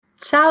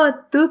Ciao a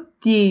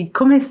tutti,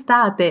 come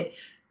state?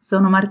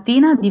 Sono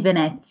Martina di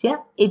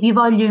Venezia e vi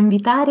voglio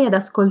invitare ad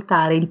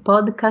ascoltare il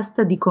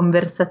podcast di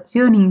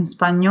Conversazioni in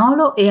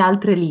spagnolo e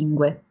altre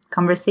lingue,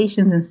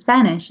 Conversations in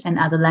Spanish and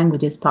Other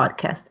Languages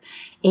podcast,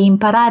 e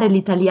imparare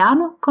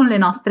l'italiano con le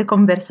nostre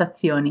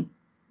conversazioni.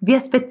 Vi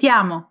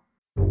aspettiamo!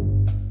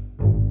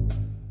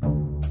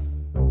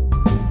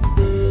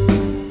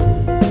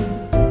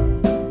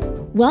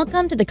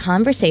 Welcome to the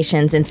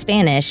Conversations in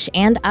Spanish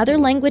and Other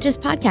Languages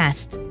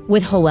podcast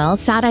with Joel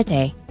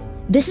Zarate.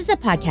 This is the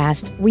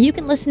podcast where you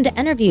can listen to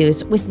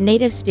interviews with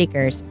native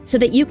speakers so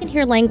that you can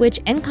hear language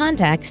in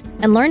context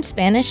and learn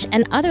Spanish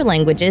and other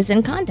languages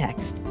in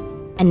context.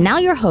 And now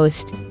your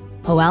host,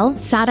 Joel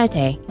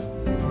Zarate.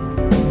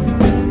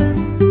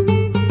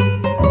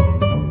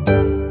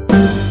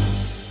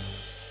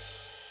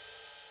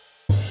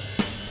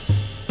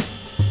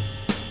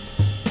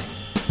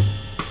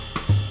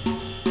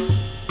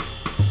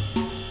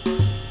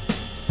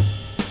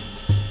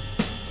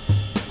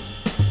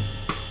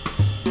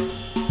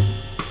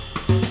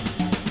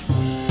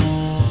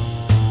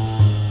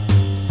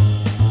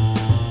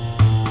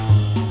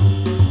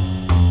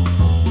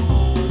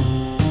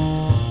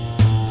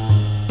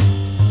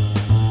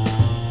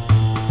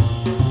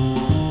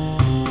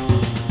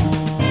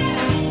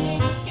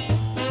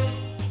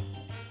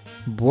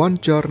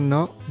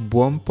 Buongiorno,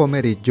 buon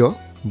pomeriggio,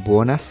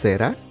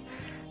 buonasera.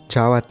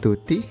 Ciao a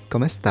tutti,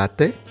 come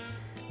state?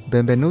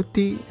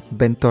 Benvenuti,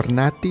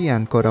 bentornati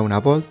ancora una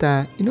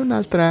volta in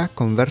un'altra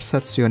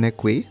conversazione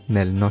qui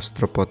nel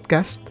nostro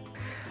podcast.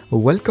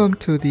 Welcome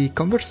to the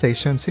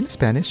Conversations in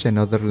Spanish and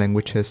Other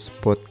Languages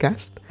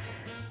podcast.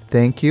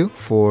 Thank you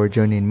for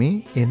joining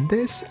me in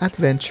this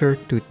adventure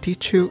to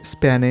teach you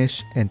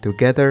Spanish and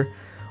together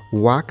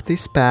walk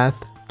this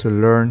path to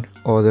learn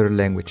other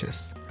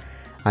languages.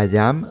 I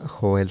am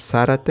Joel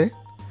Zarate,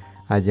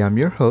 I am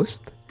your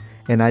host,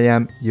 and I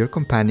am your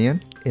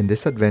companion in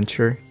this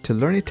adventure to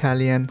learn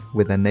Italian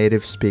with a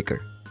native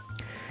speaker.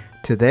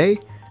 Today,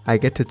 I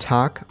get to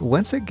talk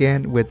once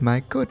again with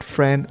my good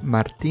friend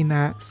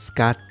Martina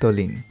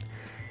Scatolin,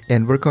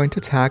 and we're going to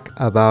talk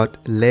about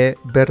le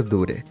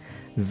verdure,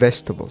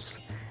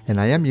 vegetables,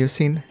 and I am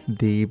using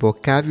the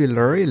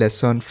vocabulary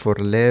lesson for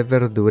le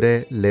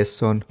verdure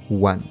lesson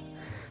 1.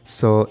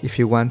 So if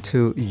you want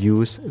to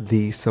use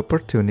this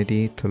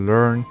opportunity to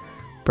learn,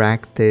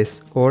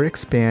 practice, or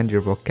expand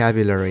your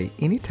vocabulary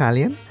in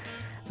Italian,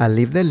 I'll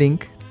leave the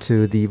link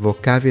to the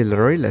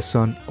vocabulary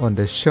lesson on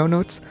the show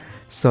notes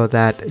so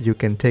that you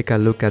can take a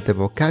look at the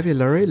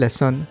vocabulary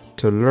lesson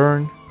to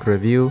learn,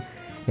 review,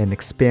 and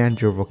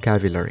expand your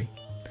vocabulary.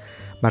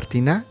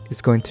 Martina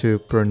is going to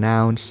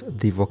pronounce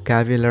the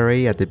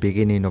vocabulary at the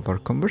beginning of our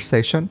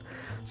conversation,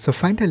 so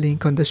find the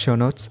link on the show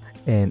notes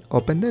and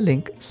open the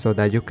link so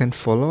that you can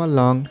follow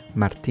along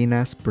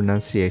Martina's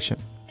pronunciation.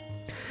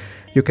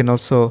 You can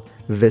also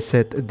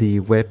visit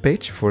the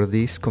webpage for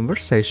this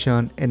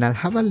conversation, and I'll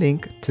have a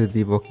link to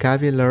the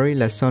vocabulary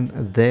lesson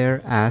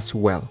there as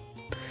well.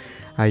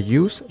 I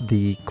use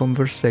the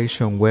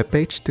conversation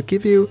webpage to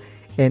give you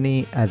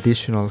any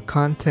additional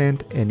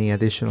content, any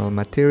additional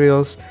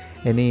materials,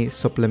 any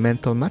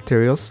supplemental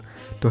materials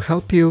to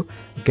help you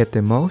get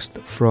the most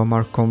from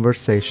our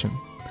conversation.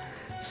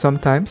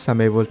 Sometimes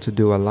I'm able to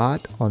do a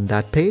lot on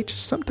that page.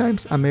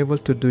 Sometimes I'm able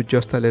to do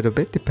just a little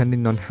bit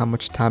depending on how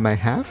much time I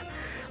have.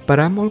 But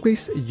I'm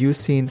always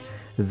using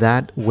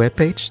that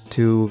webpage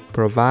to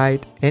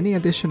provide any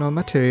additional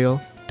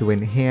material to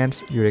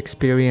enhance your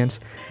experience.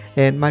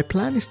 And my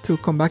plan is to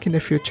come back in the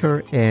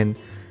future and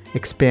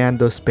expand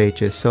those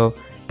pages. So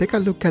take a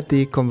look at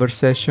the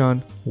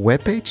conversation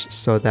webpage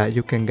so that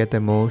you can get the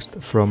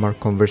most from our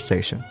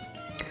conversation.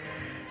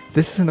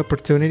 This is an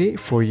opportunity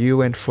for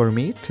you and for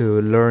me to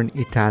learn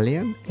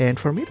Italian and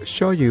for me to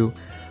show you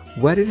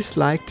what it is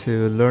like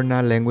to learn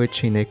a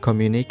language in a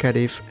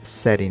communicative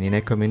setting, in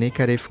a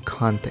communicative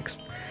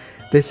context.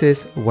 This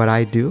is what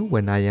I do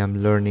when I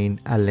am learning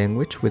a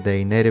language with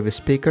a native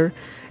speaker,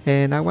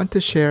 and I want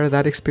to share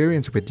that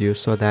experience with you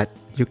so that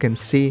you can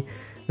see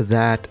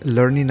that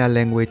learning a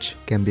language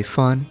can be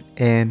fun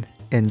and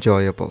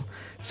enjoyable.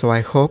 So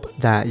I hope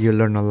that you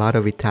learn a lot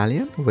of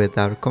Italian with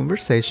our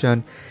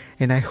conversation,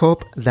 and I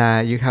hope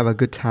that you have a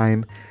good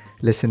time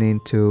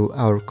listening to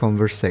our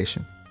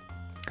conversation.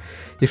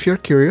 If you're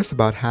curious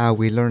about how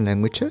we learn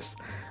languages,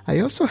 I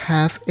also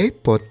have a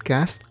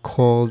podcast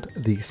called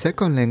the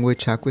Second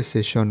Language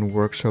Acquisition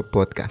Workshop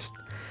Podcast.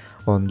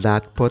 On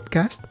that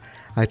podcast,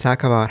 I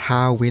talk about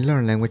how we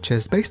learn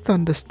languages based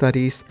on the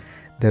studies,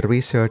 the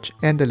research,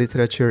 and the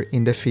literature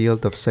in the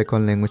field of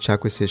second language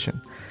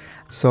acquisition.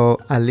 So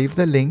I'll leave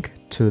the link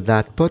to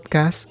that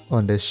podcast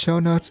on the show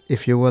notes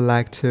if you would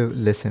like to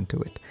listen to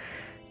it.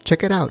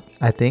 Check it out.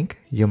 I think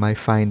you might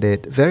find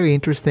it very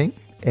interesting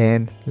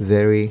and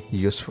very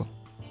useful.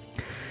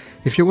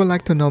 If you would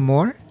like to know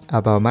more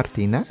about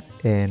Martina,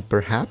 and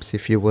perhaps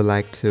if you would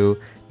like to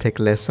take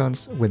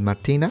lessons with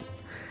Martina,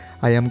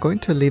 I am going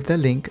to leave the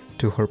link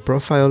to her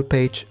profile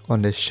page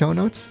on the show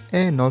notes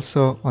and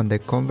also on the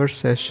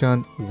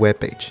conversation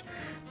webpage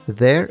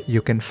There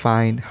you can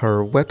find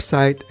her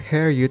website,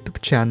 her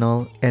YouTube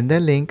channel, and the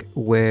link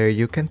where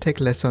you can take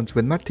lessons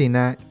with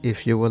Martina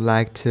if you would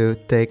like to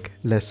take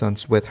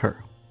lessons with her.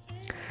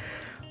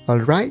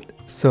 Alright,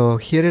 so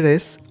here it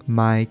is,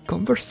 my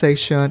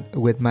conversation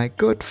with my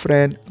good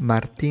friend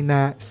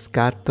Martina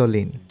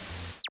Scatolin.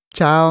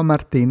 Ciao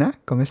Martina,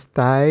 come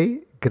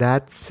stai?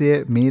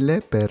 Grazie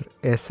mille per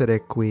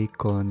essere qui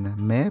con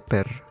me,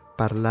 per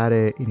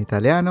parlare in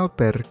italiano,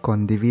 per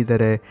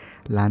condividere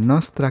la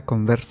nostra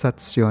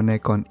conversazione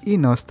con i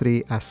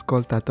nostri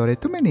ascoltatori.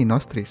 Tu meni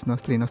nostri,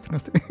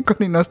 con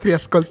i nostri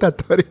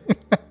ascoltatori.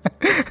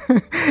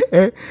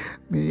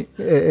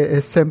 È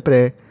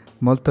sempre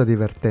molto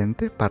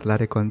divertente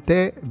parlare con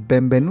te.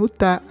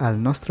 Benvenuta al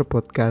nostro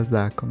podcast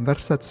da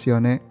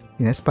conversazione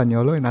in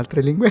spagnolo, in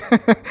altre lingue.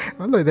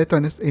 Non l'ho detto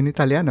in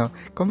italiano.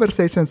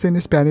 Conversations in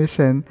Spanish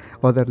and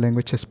Other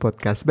Languages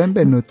podcast.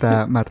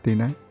 Benvenuta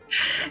Martina.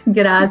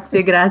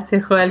 Grazie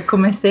Joel,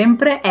 come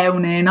sempre è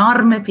un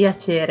enorme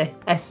piacere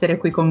essere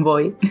qui con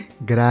voi.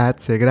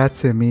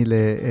 Grazie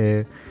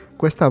mille.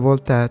 Questa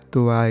volta tu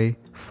hai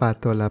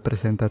fatto la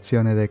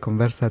presentazione di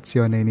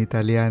conversazione in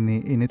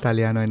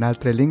italiano e in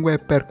altre lingue,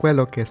 per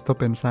quello che sto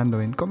pensando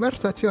in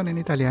conversazione in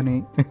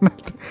italiano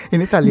e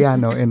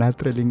in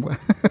altre lingue.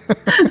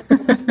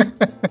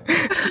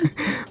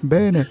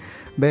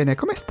 Bene,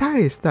 come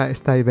stai?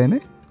 Stai bene?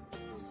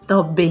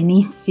 Sto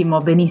benissimo,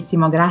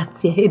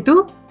 grazie. E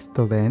tu?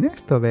 Sto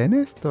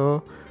bene,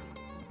 sto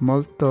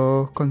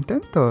molto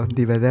contento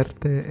di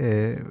vederti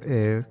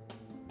e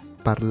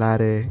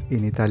parlare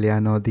in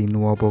italiano di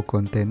nuovo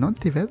con te. Non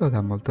ti vedo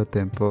da molto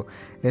tempo,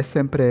 è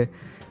sempre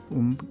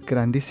un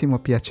grandissimo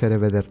piacere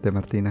vederti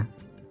Martina.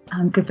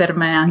 Anche per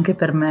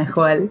me,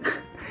 Joel.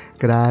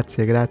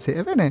 Grazie.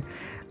 Ebbene,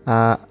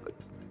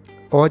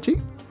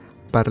 oggi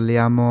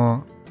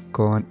parliamo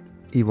con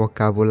il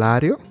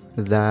vocabolario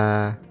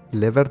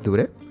dalle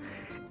verdure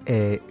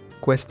e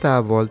questa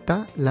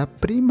volta la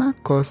prima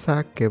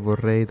cosa che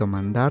vorrei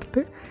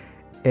domandarti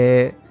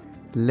è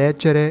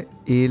leggere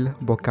il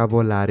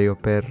vocabolario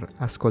per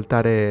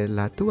ascoltare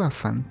la tua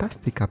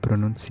fantastica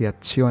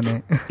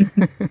pronunciazione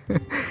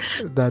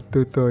da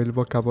tutto il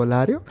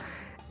vocabolario.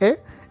 È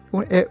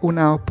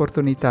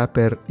un'opportunità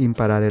per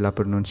imparare la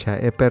pronuncia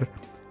e per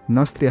i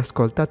nostri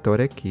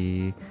ascoltatori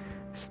che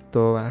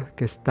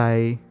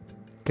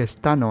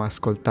stanno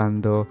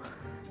ascoltando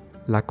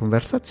la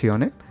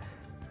conversazione.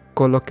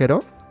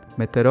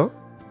 Metterò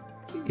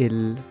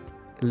il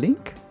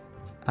link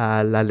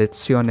alla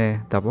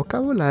lezione da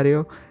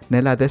vocabolario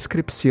nella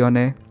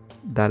descrizione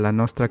della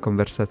nostra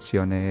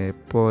conversazione.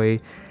 Puoi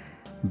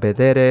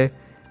vedere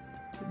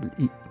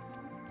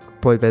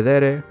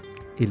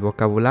il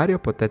vocabolario,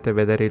 potete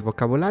vedere il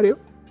vocabolario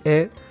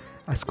e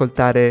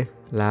ascoltare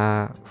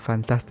la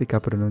fantastica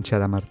pronuncia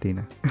da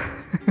Martina.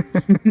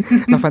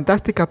 La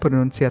fantastica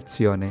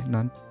pronunciazione.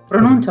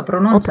 Pronuncia.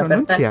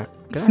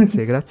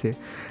 Grazie.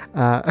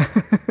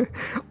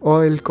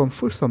 Ho il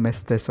confuso me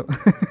stesso.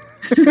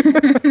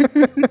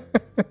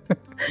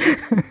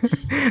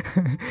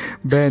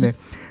 Bene,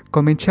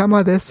 cominciamo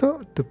adesso.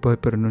 Tu puoi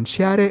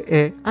pronunciare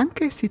e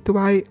anche se tu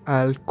hai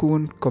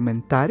alcun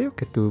commentario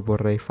che tu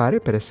vorrei fare,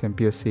 per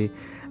esempio se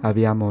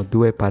abbiamo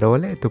due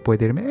parole, tu puoi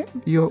dirmi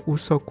io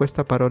uso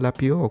questa parola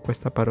più o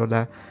questa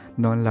parola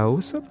non la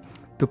uso.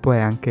 Tu puoi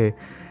anche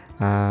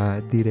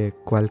dire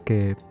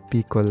qualche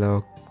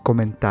piccolo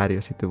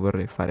commentario se tu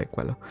vorrei fare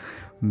quello.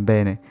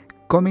 Bene,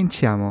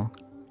 cominciamo,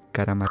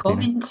 cara Martina.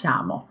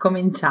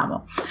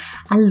 Cominciamo.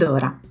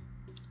 Allora,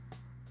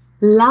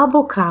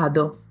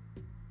 l'avocado,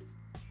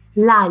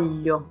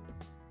 l'aglio,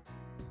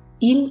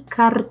 il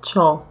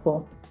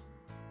carciofo,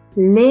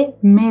 le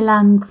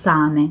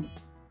melanzane,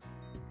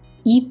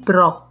 i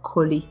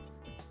broccoli,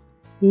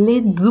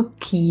 le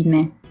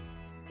zucchine,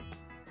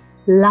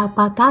 la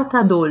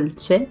patata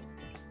dolce,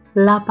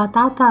 la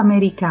patata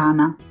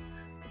americana.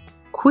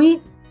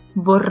 Qui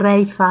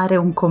vorrei fare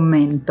un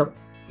commento,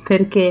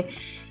 perché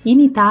in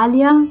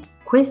Italia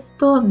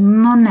questo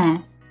non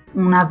è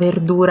una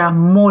verdura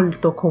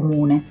molto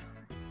comune.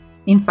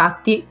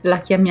 Infatti la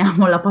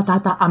chiamiamo la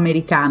patata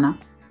americana.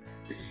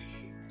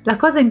 La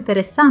cosa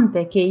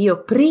interessante è che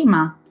io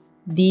prima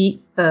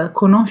di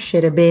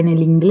conoscere bene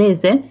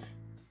l'inglese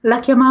la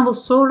chiamavo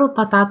solo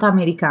patata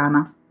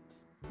americana,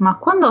 ma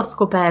quando ho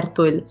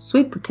scoperto il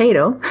sweet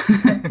potato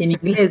in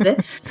inglese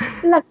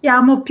la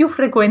chiamo più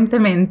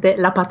frequentemente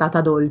la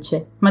patata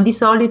dolce, ma di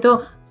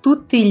solito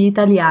tutti gli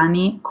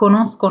italiani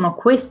conoscono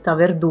questa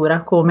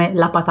verdura come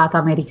la patata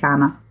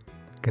americana.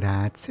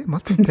 Grazie,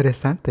 molto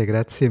interessante,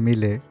 grazie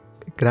mille.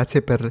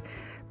 Grazie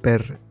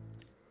per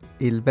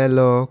il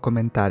bello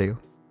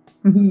commentario.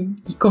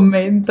 Il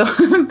commento,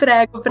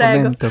 prego.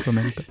 Commento.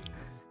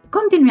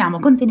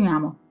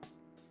 Continuiamo.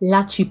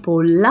 La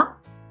cipolla,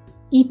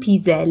 i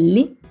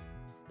piselli,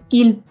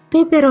 il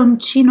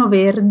peperoncino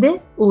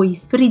verde o i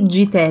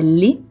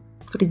friggitelli.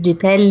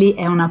 Friggitelli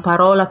è una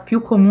parola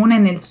più comune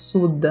nel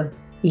sud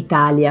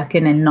Italia che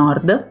nel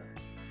nord.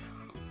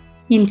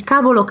 Il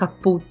cavolo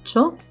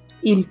cappuccio,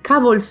 il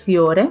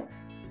cavolfiore,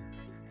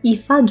 i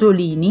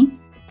fagiolini,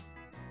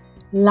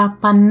 la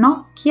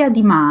pannocchia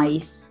di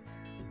mais.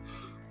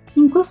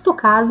 In questo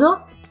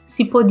caso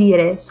si può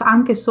dire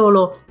anche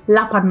solo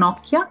la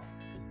pannocchia,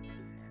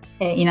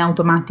 è in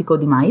automatico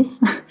di mais,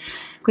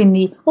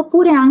 quindi,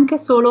 oppure anche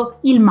solo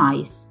il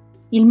mais.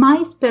 Il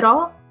mais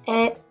però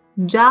è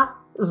già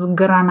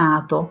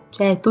sgranato,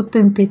 cioè è tutto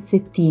in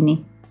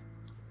pezzettini.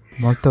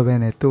 Molto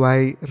bene, tu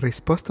hai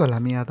risposto alla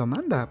mia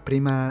domanda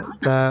prima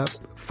da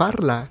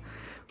farla.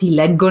 Ti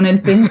leggo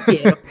nel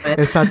pensiero.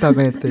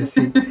 Esattamente,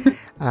 sì.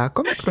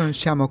 Come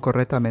pronunciamo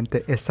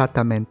correttamente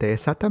esattamente?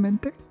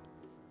 Esattamente?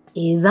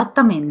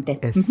 Esattamente.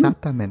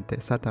 Esattamente,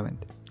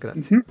 esattamente.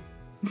 Grazie.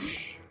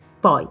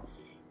 Poi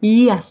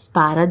gli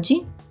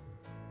asparagi,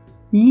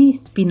 gli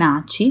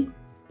spinaci,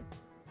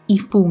 i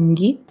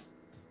funghi,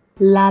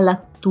 la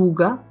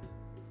lattuga,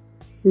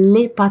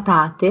 le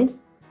patate,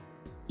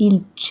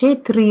 il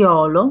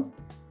cetriolo,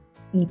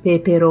 i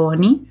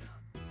peperoni,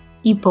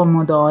 i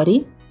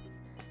pomodori,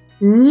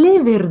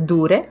 le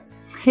verdure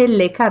e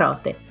le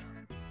carote.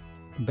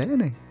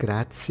 Bene,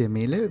 grazie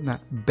mille, una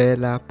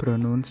bella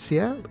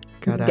pronuncia,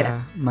 cara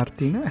Grazie.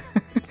 Martina.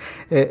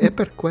 È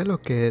per quello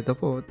che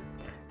devo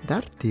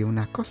darti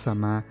una cosa,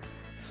 ma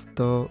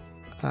sto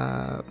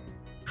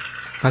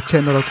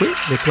facendolo qui,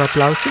 dei tuoi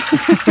applausi.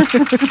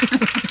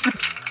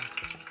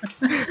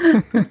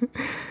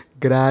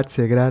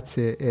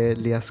 Grazie, e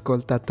gli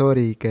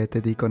ascoltatori che ti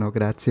dicono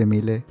grazie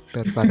mille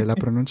per fare la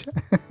pronuncia.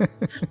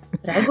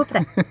 Prego.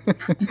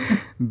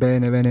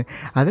 Bene.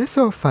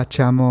 Adesso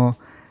facciamo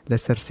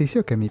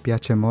l'esercizio che mi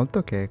piace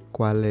molto, che è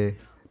quale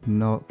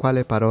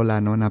parola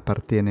non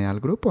appartiene al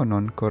gruppo,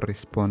 non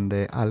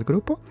corrisponde al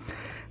gruppo.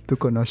 Tu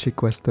conosci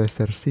questo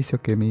esercizio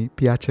che mi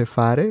piace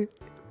fare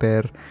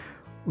per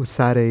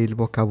usare il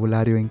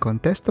vocabolario in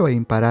contesto e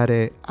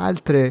imparare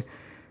altre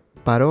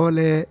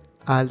parole,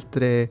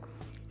 altre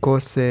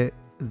cose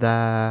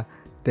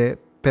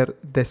per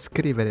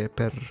descrivere,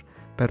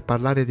 per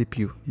parlare di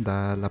più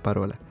dalla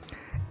parola.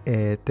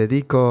 E ti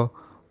dico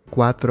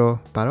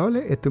 4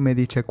 parole e tu mi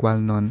dici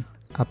qual non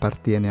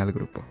appartiene al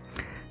gruppo.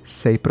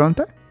 Sei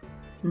pronta?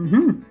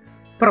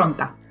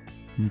 Pronta.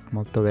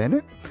 Molto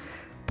bene.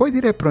 Puoi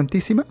dire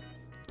prontissima?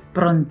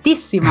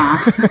 Prontissima.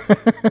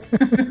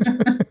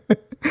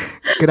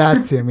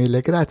 Grazie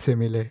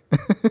mille.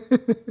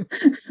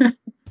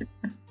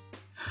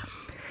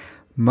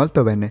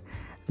 Molto bene.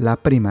 La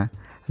prima,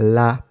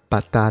 la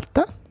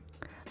patata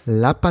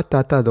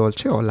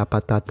dolce o la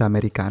patata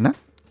americana,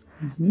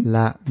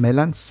 la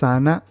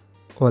melanzana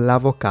o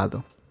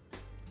l'avocado.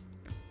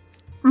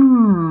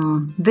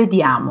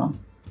 Vediamo.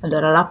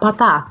 Allora, la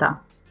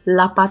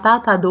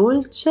patata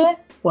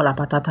dolce o la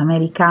patata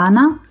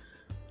americana,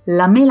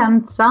 la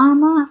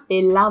melanzana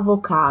e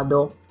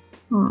l'avocado.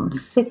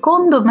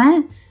 Secondo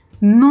me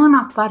non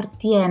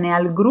appartiene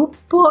al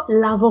gruppo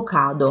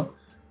l'avocado,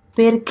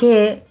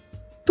 perché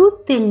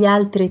tutti gli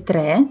altri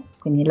 3,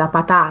 quindi la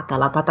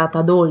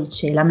patata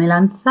dolce e la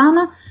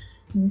melanzana,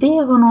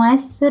 devono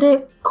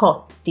essere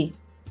cotti,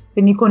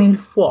 quindi con il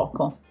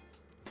fuoco.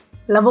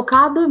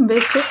 L'avocado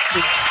invece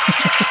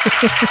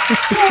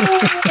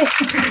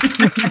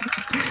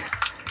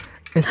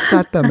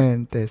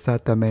Esattamente.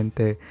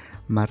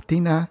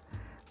 Martina,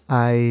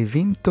 hai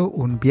vinto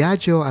un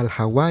viaggio al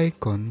Hawaii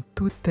con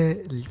tutti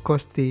i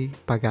costi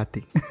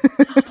pagati.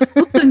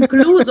 Tutto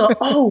incluso.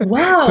 Oh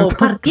wow, Tutto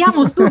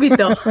partiamo incluso.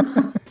 subito.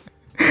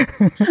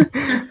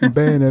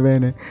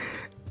 Bene.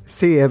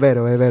 Sì, è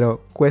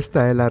vero.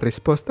 Questa è la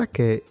risposta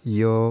che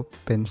io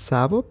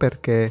pensavo,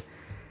 perché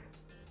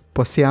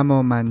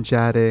possiamo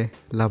mangiare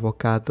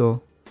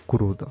l'avocado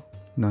crudo,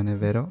 non è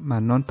vero? Ma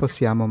non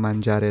possiamo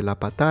mangiare la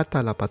patata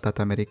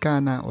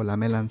americana o la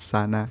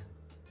melanzana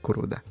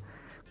cruda.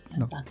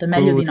 No. Esatto, è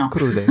meglio di no.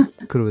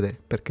 Crude,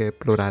 perché è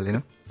plurale,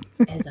 no?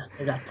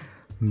 Esatto.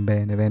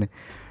 Bene.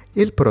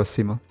 Il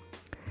prossimo.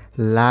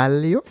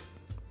 L'aglio,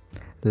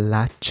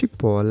 la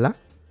cipolla,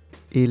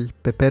 il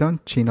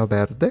peperoncino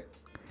verde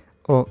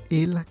o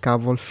il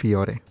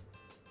cavolfiore.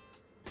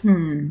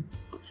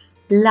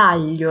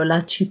 L'aglio,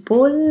 la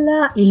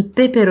cipolla, il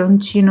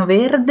peperoncino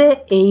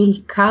verde e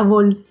il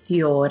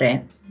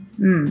cavolfiore.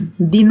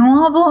 Di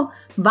nuovo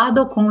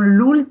vado con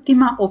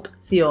l'ultima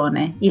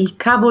opzione, il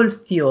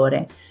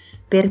cavolfiore,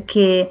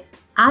 perché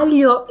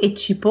aglio e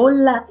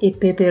cipolla e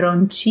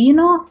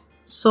peperoncino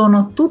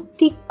sono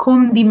tutti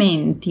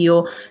condimenti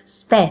o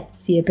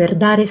spezie per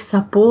dare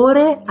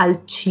sapore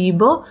al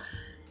cibo,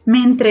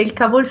 mentre il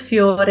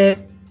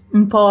cavolfiore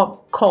un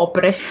po'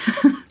 copre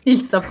il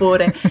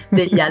sapore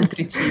degli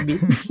altri cibi.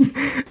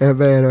 È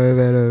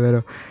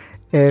vero.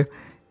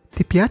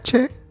 Ti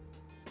piace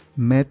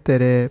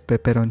mettere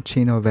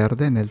peperoncino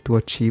verde nel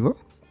tuo cibo,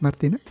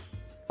 Martina?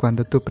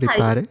 Quando tu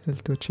prepari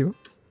il tuo cibo?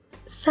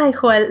 Sai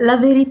Joel, la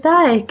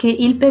verità è che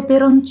il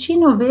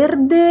peperoncino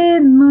verde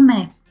non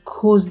è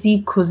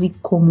così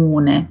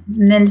comune,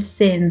 nel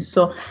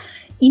senso,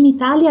 in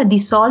Italia di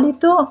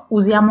solito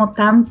usiamo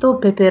tanto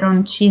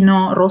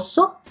peperoncino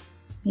rosso,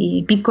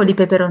 i piccoli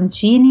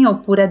peperoncini,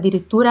 oppure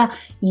addirittura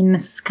in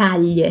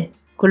scaglie,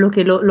 quello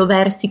che lo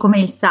versi come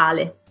il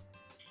sale.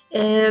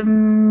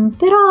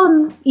 Però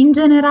in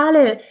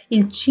generale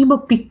il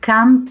cibo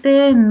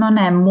piccante non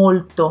è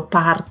molto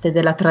parte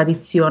della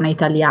tradizione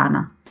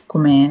italiana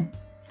come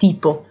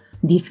tipo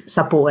di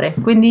sapore,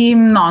 quindi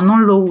no,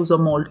 non lo uso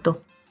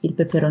molto il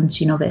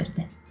peperoncino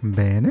verde.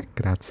 Bene,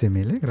 grazie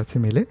mille, grazie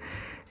mille.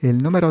 Il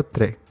numero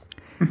 3.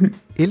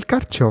 Il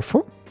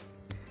carciofo,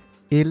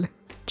 il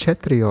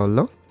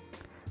cetriolo,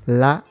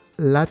 la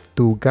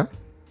lattuga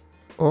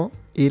o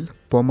il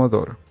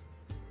pomodoro?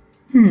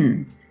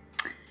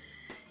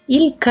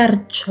 Il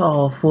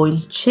carciofo,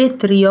 il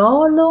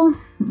cetriolo,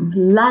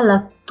 la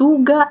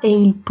lattuga e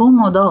il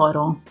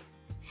pomodoro.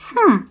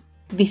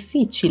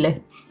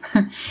 Difficile.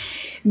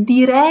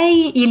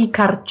 Direi il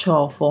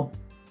carciofo,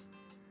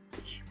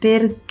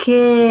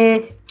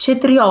 perché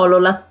cetriolo,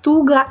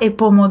 lattuga e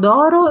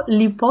pomodoro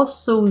li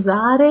posso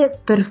usare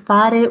per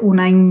fare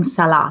una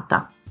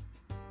insalata,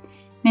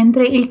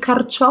 mentre il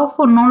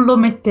carciofo non lo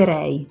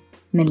metterei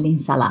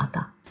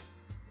nell'insalata.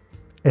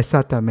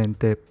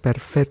 Esattamente,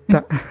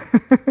 perfetta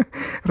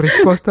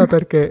risposta,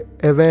 perché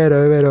è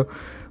vero,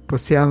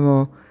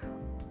 possiamo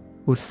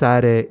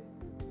usare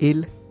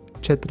il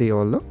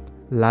cetriolo,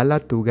 la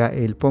lattuga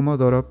e il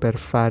pomodoro per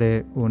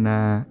fare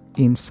una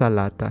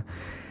insalata.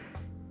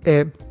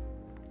 E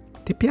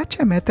ti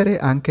piace mettere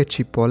anche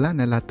cipolla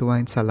nella tua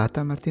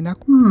insalata, Martina?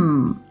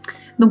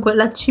 Dunque,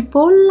 la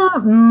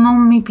cipolla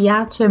non mi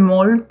piace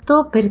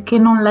molto perché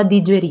non la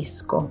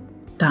digerisco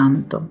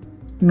tanto.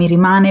 Mi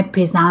rimane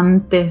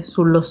pesante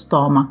sullo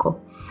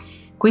stomaco,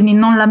 quindi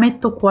non la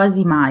metto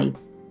quasi mai.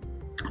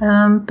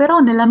 Però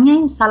nella mia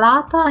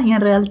insalata in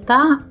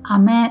realtà a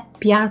me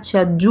piace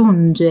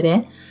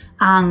aggiungere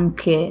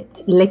anche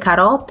le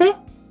carote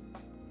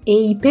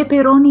e i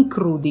peperoni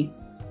crudi.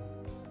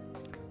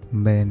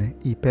 Bene,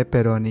 i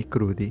peperoni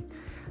crudi.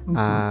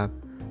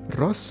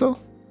 Rosso,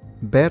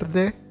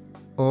 verde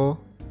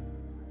o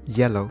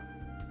yellow?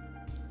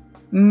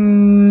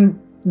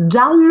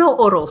 Giallo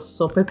o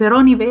rosso,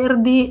 peperoni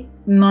verdi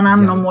non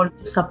hanno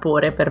molto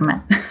sapore per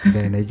me.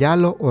 Bene,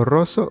 giallo o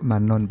rosso, ma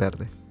non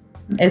verde.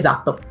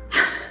 Esatto.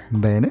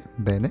 Bene,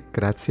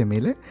 grazie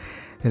mille.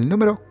 Il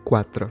numero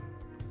 4.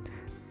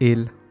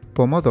 Il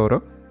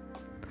pomodoro,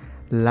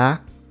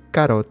 la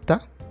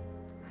carota,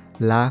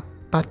 la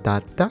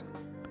patata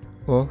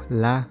o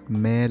la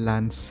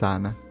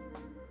melanzana?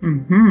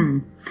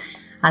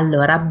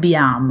 Allora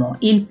abbiamo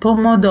il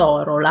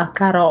pomodoro, la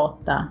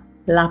carota,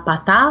 la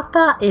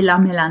patata e la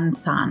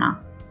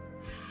melanzana.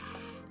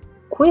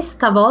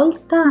 Questa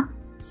volta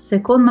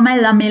secondo me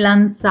la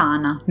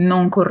melanzana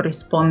non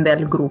corrisponde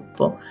al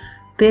gruppo,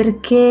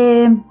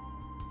 perché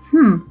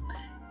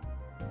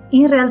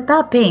in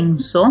realtà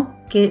penso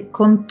che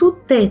con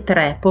tutte e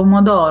tre,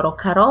 pomodoro,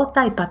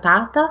 carota e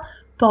patata,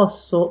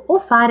 posso o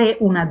fare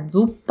una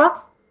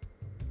zuppa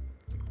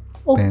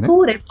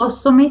oppure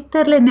posso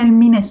metterle nel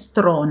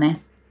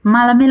minestrone,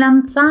 ma la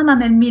melanzana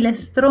nel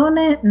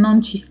minestrone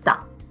non ci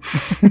sta.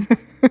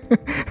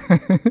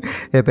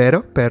 È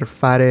vero, per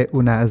fare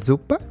una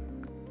zuppa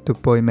tu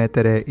puoi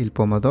mettere il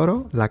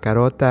pomodoro, la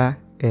carota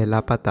e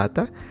la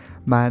patata,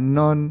 ma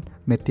non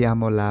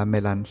mettiamo la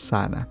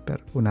melanzana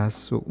per una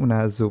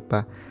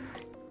zuppa.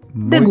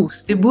 De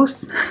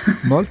gustibus.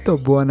 Molto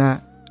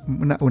buona,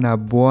 una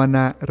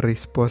buona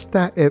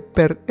risposta. E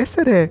per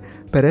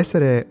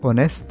essere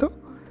onesto,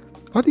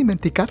 ho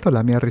dimenticato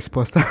la mia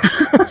risposta.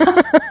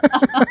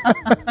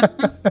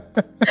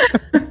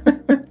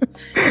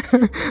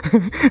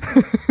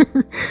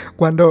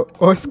 Quando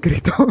ho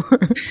scritto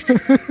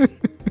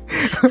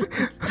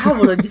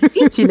cavolo, è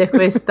difficile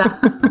questa.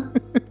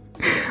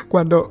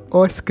 Quando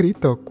ho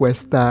scritto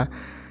questo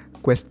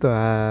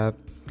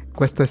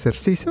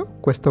esercizio,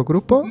 questo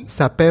gruppo,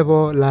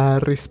 sapevo la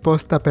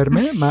risposta per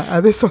me, ma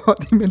adesso ho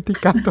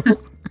dimenticato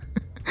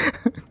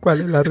qual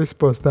è la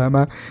risposta.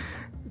 Ma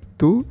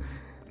tu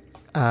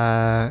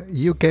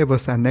you gave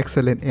us an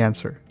excellent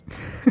answer.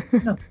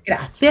 No,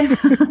 grazie.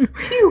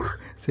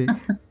 Sì.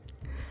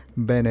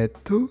 Bene,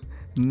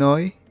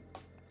 noi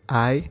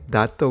hai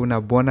dato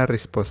una buona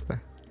risposta.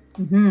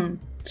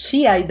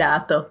 Ci hai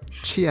dato.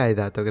 Ci hai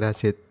dato,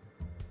 grazie.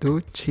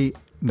 Ci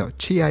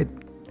hai...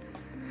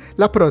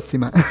 La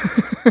prossima.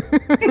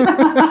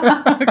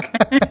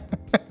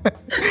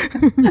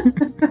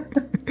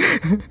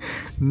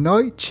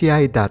 Noi ci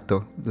hai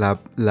dato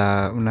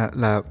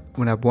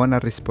una buona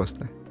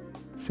risposta.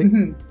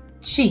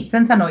 Sì?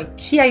 Senza noi.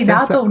 Ci hai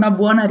dato una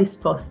buona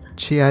risposta.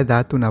 Ci hai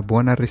dato una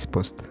buona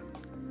risposta.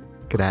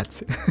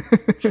 Grazie.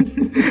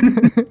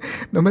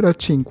 Numero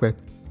 5.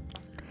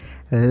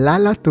 La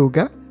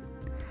lattuga,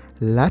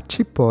 la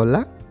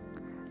cipolla,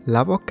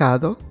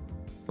 l'avocado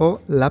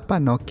o la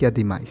pannocchia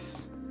di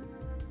mais?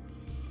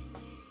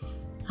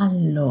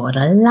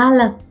 Allora, la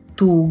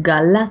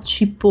lattuga, la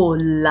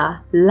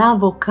cipolla,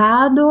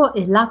 l'avocado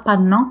e la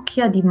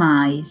pannocchia di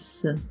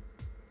mais.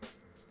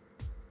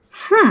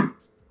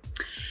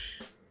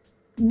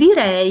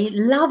 Direi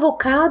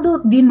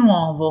l'avocado di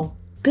nuovo,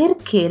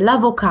 perché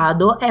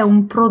l'avocado è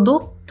un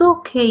prodotto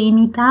che in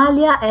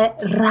Italia è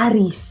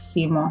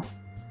rarissimo.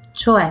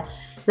 Cioè,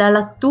 La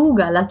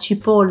lattuga, la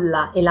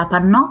cipolla e la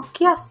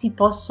pannocchia si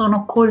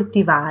possono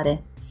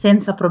coltivare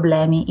senza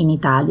problemi in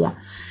Italia.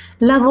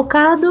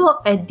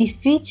 L'avocado è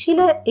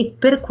difficile e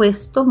per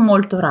questo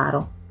molto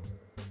raro.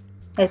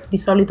 È di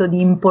solito di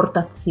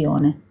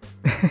importazione.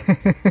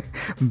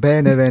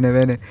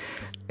 Bene.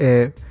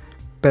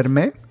 Per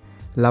me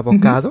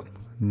l'avocado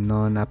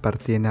non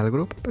appartiene al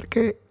gruppo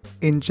perché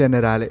in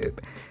generale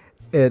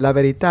la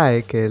verità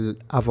è che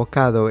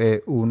l'avocado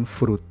è un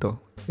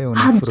frutto, è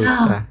una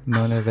frutta, già.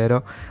 non è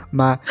vero?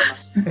 Ma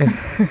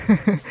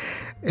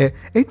è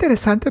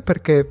interessante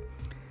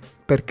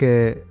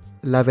perché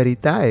la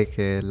verità è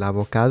che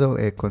l'avocado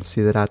è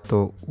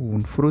considerato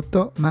un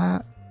frutto,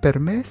 ma per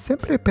me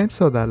sempre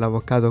penso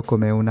dall'avocado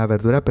come una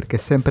verdura perché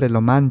sempre lo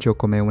mangio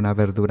come una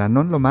verdura,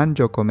 non lo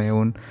mangio come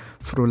un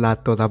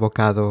frullato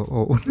d'avocado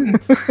o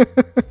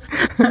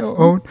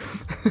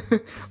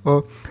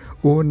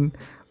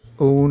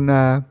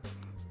un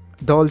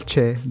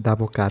dolce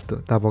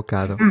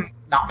d'avocado.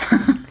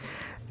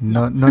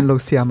 No. Non lo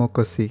usiamo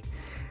così,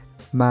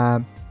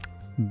 ma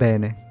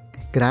bene,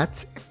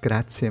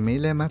 grazie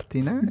mille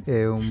Martina,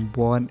 è un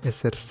buon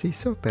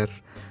esercizio per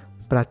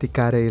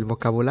praticare il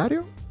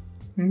vocabolario.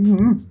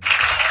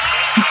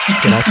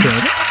 Grazie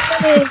mille.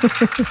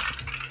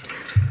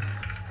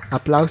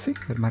 Applausi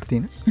per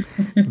Martina.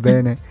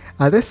 Bene,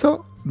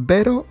 adesso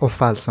vero o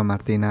falso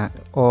Martina?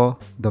 Ho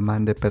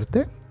domande per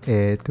te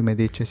e tu mi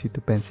dici se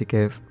tu pensi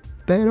che è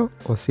vero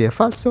o se è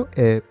falso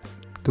e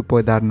tu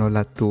puoi darnos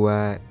la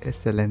tua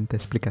eccellente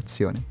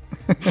spiegazione.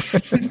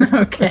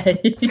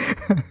 Ok.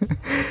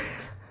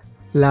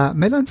 La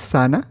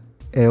melanzana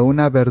è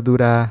una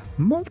verdura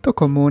molto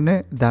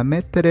comune da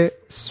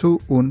mettere su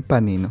un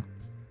panino.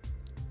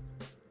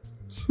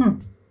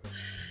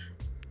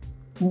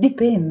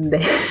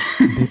 Dipende.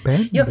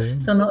 Io Dipende.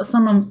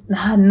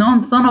 non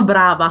sono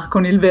brava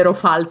con il vero o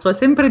falso, è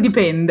sempre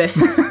dipende.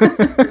 No,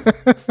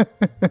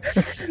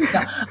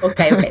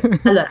 ok.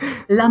 Allora,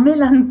 la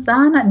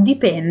melanzana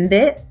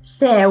dipende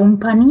se è un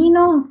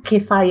panino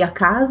che fai a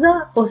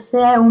casa o se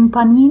è un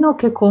panino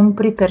che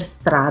compri per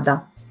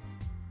strada.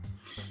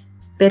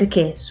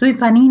 Perché sui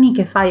panini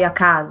che fai a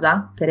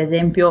casa, per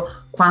esempio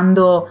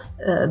quando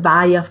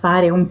vai a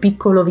fare un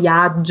piccolo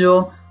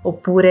viaggio,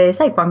 oppure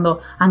sai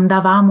quando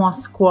andavamo a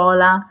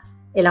scuola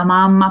e la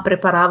mamma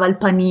preparava il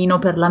panino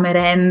per la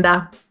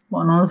merenda,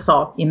 non lo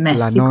so, in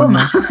Messico, ma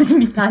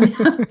in Italia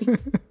sì.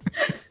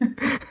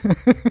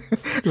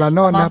 La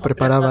nonna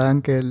preparava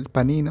anche il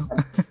panino.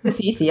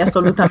 Sì,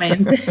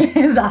 assolutamente.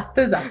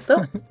 Esatto.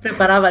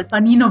 Preparava il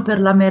panino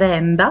per la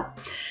merenda.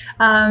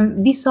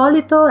 Di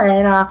solito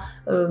era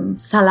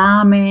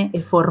salame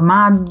e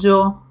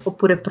formaggio,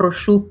 oppure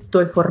prosciutto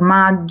e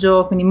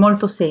formaggio, quindi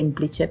molto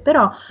semplice.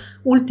 Però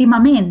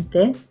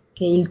ultimamente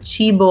che il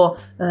cibo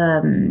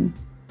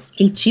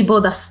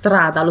da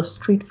strada, lo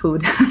street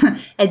food,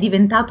 è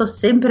diventato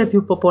sempre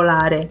più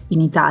popolare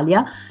in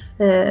Italia,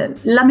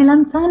 la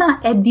melanzana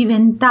è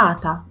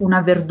diventata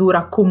una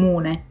verdura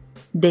comune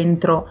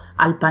dentro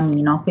al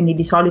panino, quindi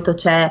di solito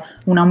c'è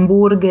un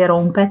hamburger o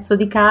un pezzo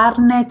di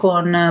carne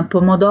con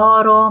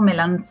pomodoro,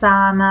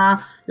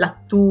 melanzana,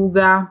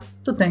 lattuga,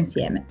 tutto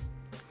insieme.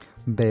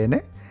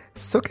 Bene,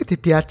 so che ti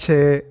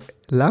piace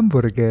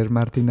l'hamburger,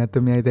 Martina,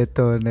 tu mi hai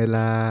detto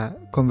nella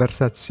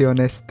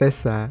conversazione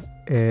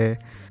stessa e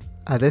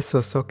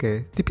adesso so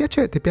che ti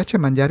piace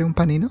mangiare un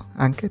panino?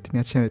 Anche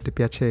ti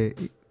piace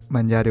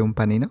mangiare un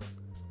panino?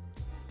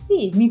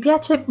 Sì, mi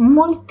piace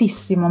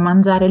moltissimo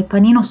mangiare il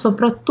panino,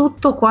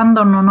 soprattutto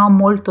quando non ho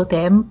molto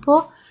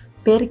tempo,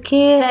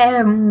 perché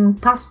è un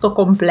pasto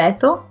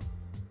completo,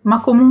 ma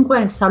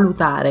comunque è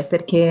salutare,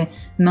 perché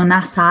non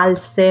ha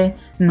salse,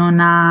 non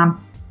ha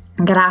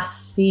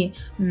grassi,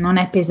 non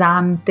è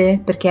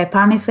pesante, perché è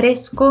pane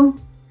fresco,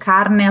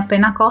 carne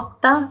appena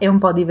cotta e un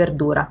po' di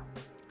verdura.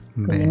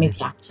 Quindi Bene. mi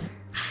piace.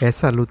 È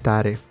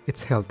salutare,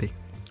 it's healthy.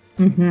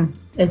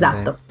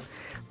 Esatto.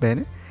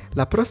 Bene.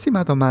 La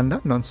prossima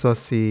domanda, non so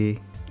se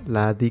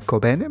la dico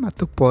bene, ma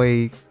tu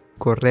puoi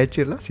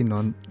correggerla se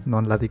non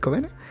la dico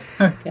bene.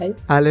 Ok.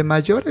 Alla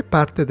maggiore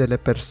parte delle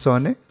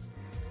persone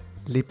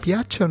gli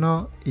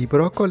piacciono i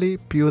broccoli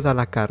più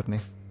della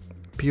carne.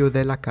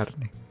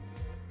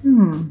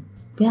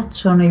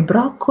 Piacciono i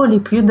broccoli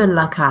più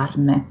della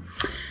carne.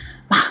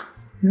 Ma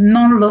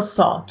non lo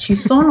so, ci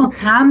sono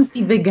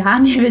tanti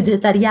vegani e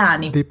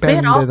vegetariani.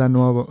 Dipende da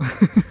nuovo.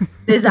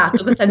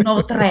 Esatto, questo è il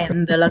nuovo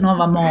trend, la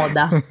nuova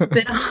moda.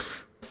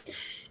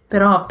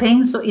 Però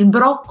penso il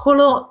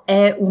broccolo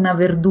è una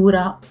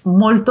verdura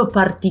molto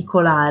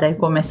particolare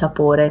come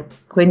sapore,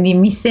 quindi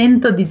mi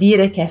sento di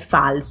dire che è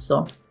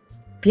falso.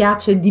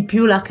 Piace di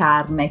più la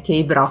carne che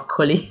i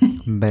broccoli.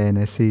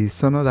 Bene, sì,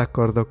 sono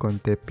d'accordo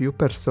con te. Più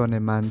persone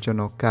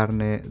mangiano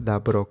carne da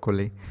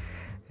broccoli.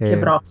 Che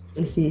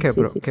broccoli, sì.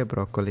 Che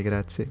broccoli,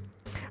 grazie.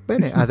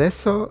 Bene,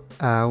 adesso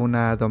ho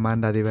una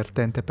domanda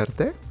divertente per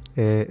te.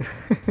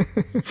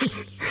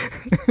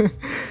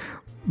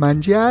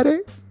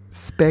 Mangiare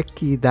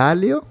specchi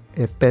d'aglio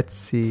e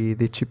pezzi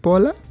di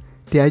cipolla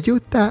ti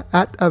aiuta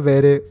ad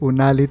avere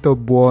un alito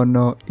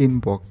buono in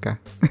bocca.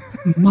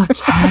 Ma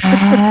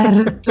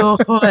certo,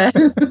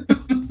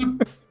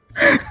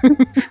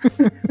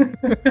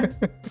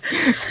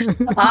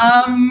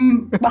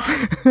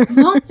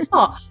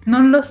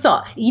 non lo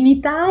so. In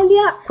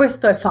Italia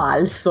questo è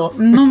falso.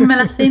 Non me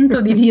la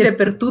sento di dire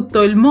per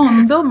tutto il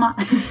mondo, ma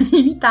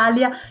in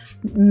Italia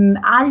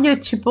aglio e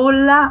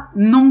cipolla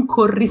non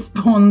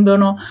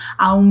corrispondono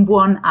a un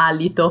buon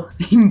alito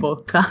in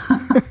bocca.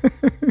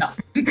 No.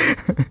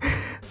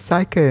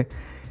 Sai che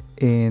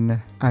in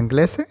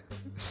inglese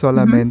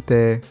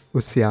solamente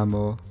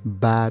usiamo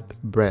bad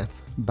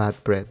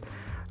breath,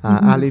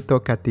 alito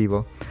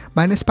cattivo,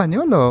 ma in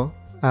spagnolo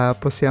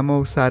possiamo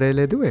usare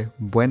le due,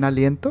 buen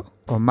aliento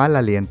o mal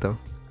aliento.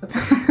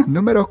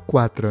 Numero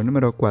 4.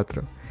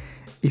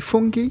 I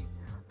funghi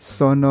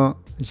sono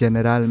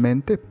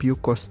generalmente più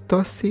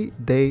costosi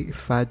dei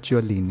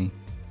fagiolini.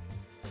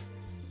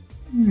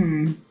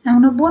 È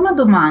una buona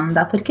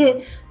domanda,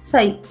 perché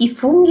sai, i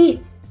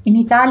funghi in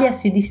Italia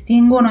si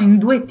distinguono in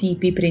due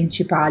tipi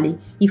principali: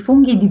 i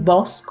funghi di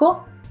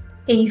bosco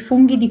e i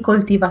funghi di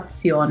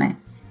coltivazione.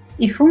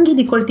 I funghi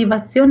di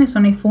coltivazione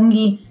sono i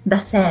funghi da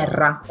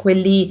serra,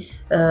 quelli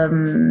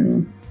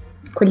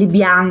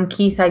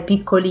bianchi, sai,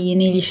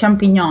 piccolini, gli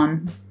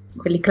champignon,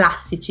 quelli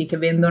classici che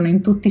vendono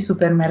in tutti i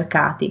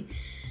supermercati.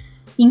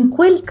 In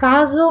quel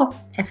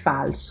caso è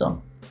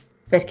falso,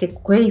 perché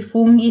quei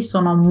funghi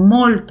sono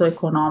molto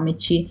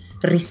economici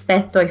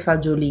rispetto ai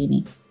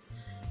fagiolini.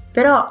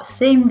 Però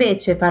se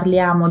invece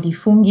parliamo di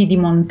funghi di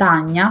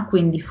montagna,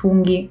 quindi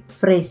funghi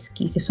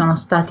freschi che sono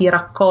stati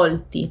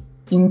raccolti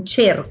in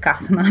cerca,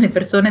 le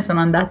persone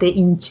sono andate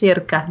in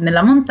cerca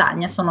nella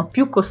montagna, sono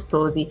più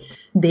costosi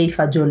dei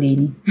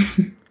fagiolini.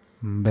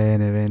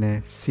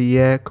 Bene. Sì,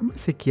 come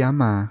si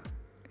chiama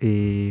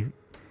i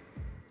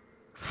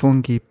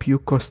funghi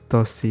più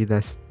costosi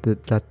da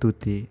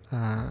tutti?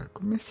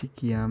 Come si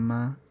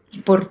chiama? I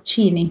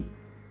porcini.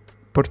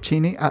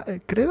 Porcini?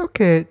 Credo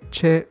che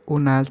c'è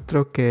un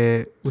altro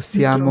che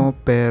usiamo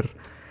per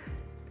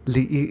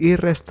i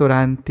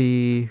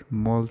ristoranti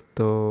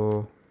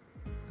molto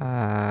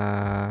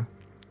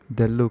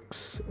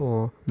deluxe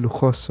o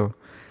lujoso.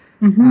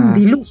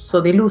 Di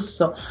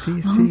lusso.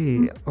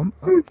 Sì.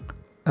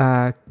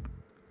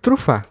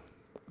 Truffa.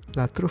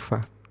 La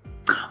truffa.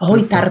 Oh,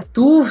 i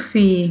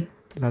tartufi.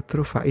 La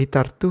truffa. I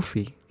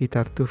tartufi.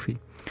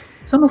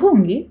 Sono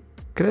funghi?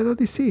 Credo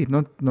di sì,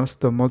 non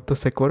sto molto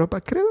sicuro,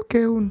 ma credo che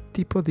è un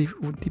tipo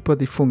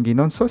di funghi.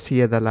 Non so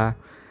se è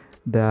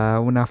da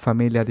una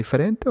famiglia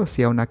differente o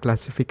sia una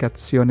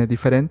classificazione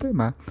differente,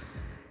 ma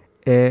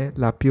è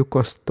la più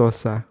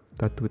costosa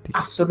da tutti.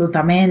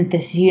 Assolutamente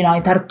sì, no,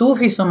 i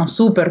tartufi sono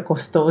super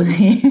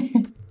costosi.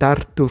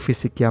 Tartufi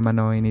si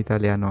chiamano in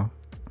italiano.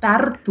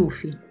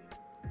 Tartufi.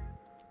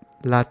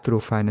 La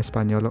truffa in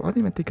spagnolo. Ho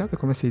dimenticato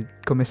come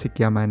si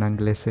chiama in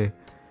inglese.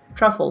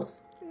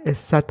 Truffles.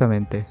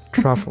 Esattamente,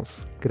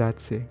 truffles.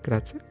 Grazie.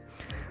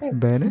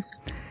 Bene.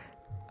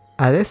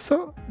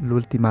 Adesso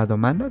l'ultima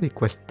domanda di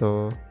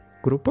questo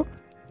gruppo.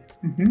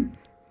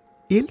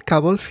 Il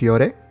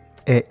cavolfiore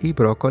e i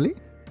broccoli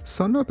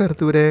sono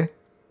verdure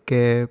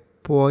che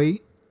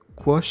puoi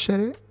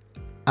cuocere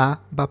a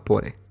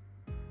vapore.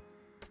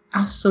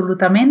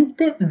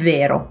 Assolutamente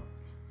vero.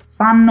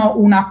 Fanno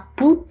una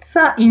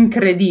puzza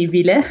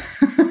incredibile.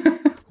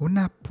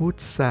 Una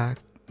puzza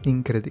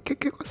incredibile.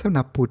 Che cos'è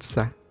una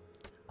puzza?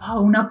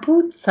 Oh, una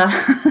puzza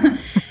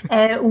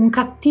è un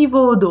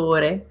cattivo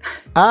odore.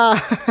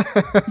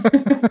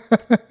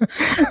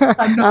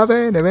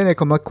 Bene,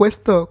 come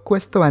questo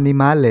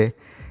animale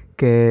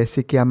che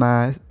si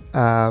chiama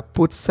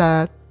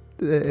puzza,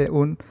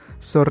 un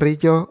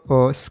zorrillo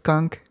o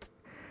skunk.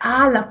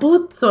 La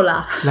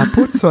puzzola. La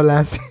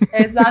puzzola, sì.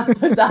 Esatto.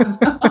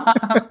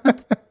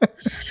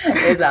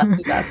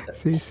 Esatto.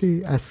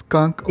 Sì, a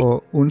skunk sì.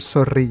 O un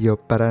zorrillo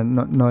per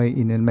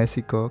noi nel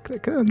Messico.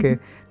 Credo che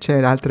c'è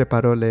altre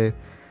parole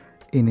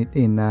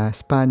in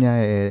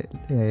Spagna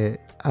e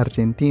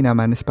Argentina,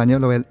 ma in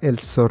spagnolo è il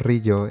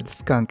zorrillo, il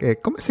skunk.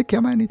 Come si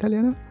chiama in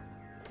italiano?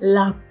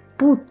 La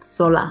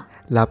puzzola.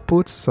 La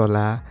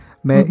puzzola.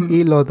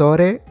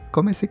 L'odore,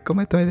 come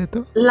tu hai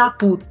detto? La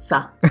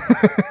puzza.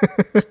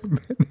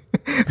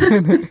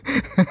 Bene.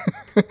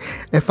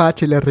 È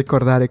facile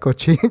ricordare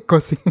così.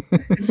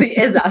 Sì,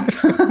 esatto.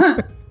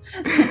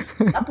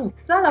 La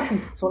puzza, la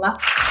puzzola.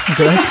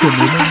 Grazie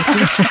mille.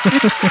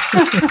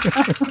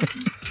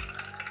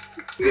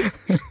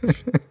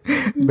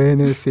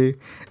 Bene, sì,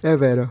 è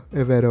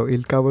vero,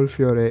 il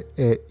cavolfiore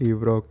e i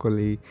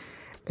broccoli.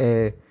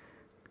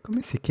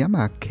 Come si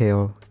chiama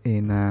kale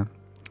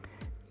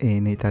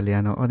in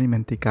italiano? Ho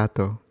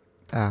dimenticato.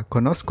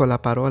 Conosco la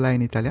parola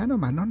in italiano,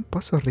 ma non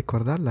posso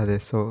ricordarla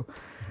adesso.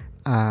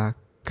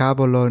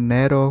 Cavolo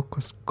nero.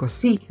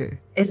 Sì,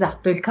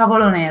 esatto, il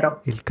cavolo nero.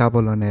 Il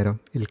cavolo nero.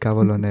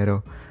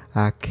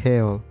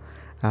 Kale.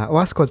 Ho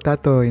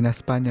ascoltato in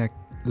Spagna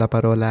la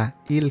parola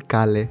il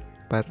cale.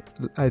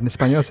 In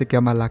spagnolo si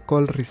chiama la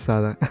col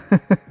rizada.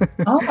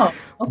 Oh,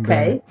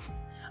 ok.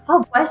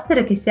 Può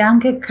essere che sia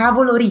anche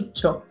cavolo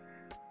riccio.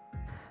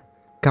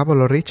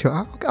 Cavolo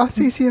riccio.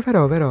 Sì, è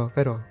vero.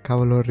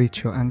 Cavolo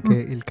riccio, anche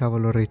il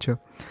cavolo riccio.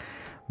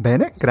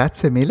 Bene,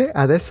 grazie mille.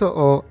 Adesso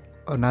ho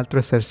un altro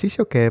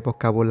esercizio che è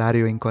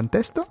vocabolario in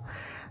contesto.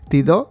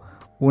 Ti do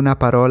una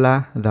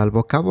parola dal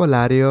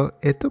vocabolario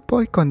e tu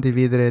puoi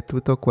condividere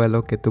tutto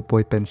quello che tu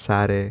puoi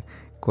pensare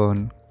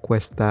con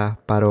questa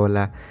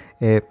parola.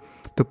 E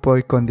tu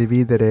puoi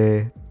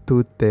condividere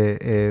tutte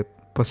e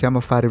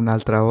possiamo fare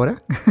un'altra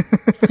ora?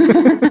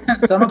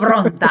 Sono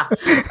pronta,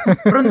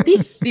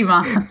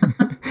 prontissima.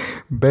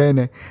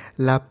 Bene,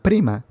 la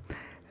prima,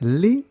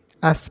 gli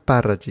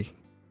asparagi.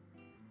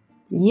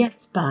 Gli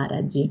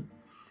asparagi.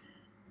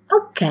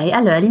 Ok,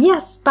 allora gli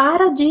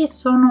asparagi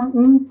sono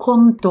un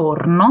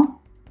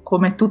contorno,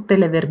 come tutte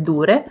le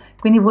verdure,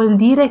 quindi vuol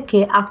dire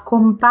che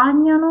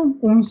accompagnano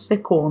un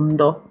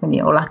secondo, quindi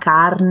o la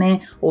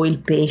carne o il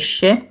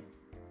pesce.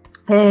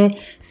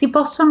 Si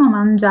possono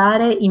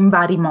mangiare in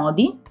vari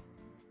modi,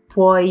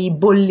 puoi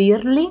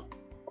bollirli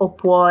o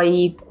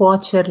puoi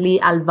cuocerli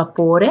al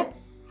vapore,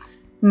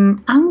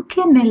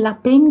 anche nella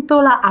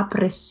pentola a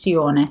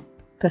pressione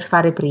per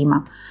fare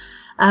prima.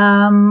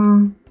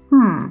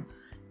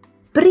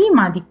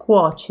 Prima di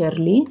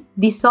cuocerli,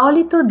 di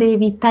solito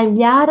devi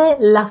tagliare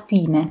la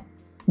fine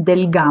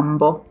del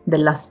gambo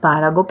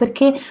dell'asparago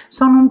perché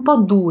sono un po'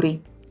 duri.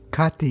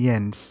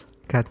 Catiens,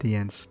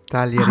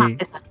 tagliare.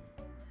 Esatto.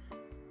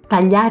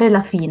 Tagliare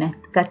la fine,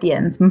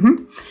 catiens.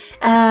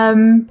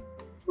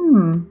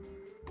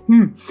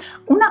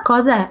 Una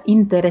cosa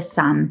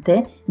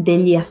interessante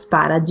degli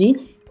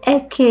asparagi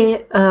è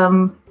che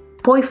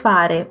puoi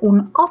fare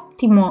un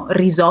ottimo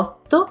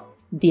risotto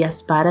di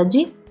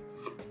asparagi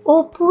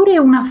oppure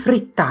una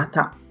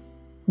frittata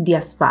di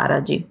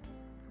asparagi.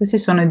 Questi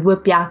sono i due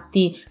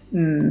piatti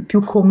più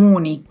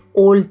comuni,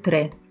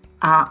 oltre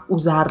a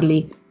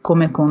usarli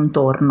come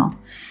contorno.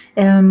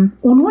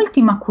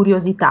 Un'ultima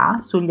curiosità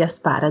sugli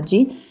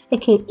asparagi è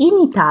che in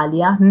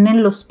Italia,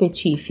 nello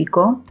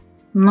specifico,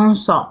 non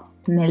so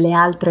nelle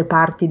altre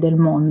parti del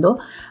mondo,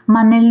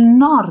 ma nel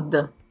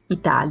nord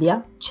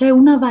Italia c'è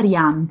una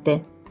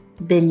variante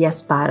degli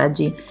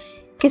asparagi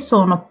che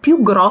sono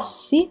più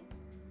grossi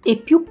e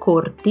più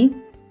corti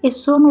e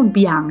sono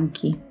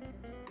bianchi.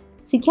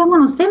 Si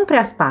chiamano sempre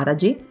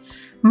asparagi,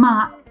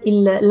 ma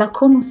la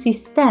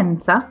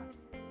consistenza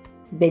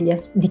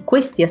di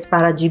questi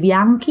asparagi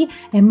bianchi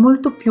è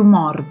molto più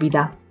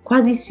morbida,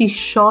 quasi si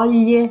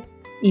scioglie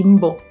in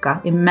bocca,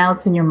 it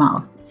melts in your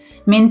mouth,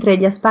 mentre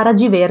gli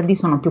asparagi verdi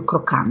sono più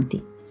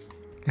croccanti.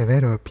 È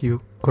vero, più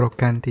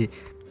croccanti.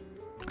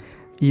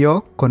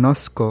 Io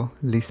conosco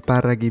gli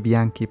asparagi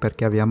bianchi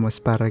perché abbiamo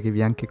asparagi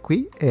bianchi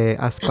qui e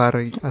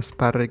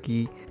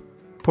asparagi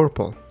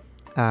purple.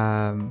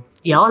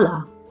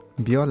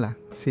 Viola,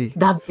 sì.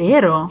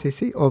 Davvero?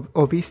 Sì,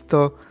 ho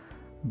visto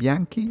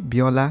bianchi,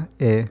 viola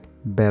e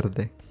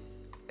verde.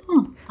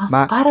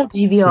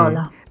 Asparagi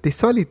viola.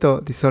 Sì,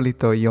 di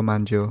solito io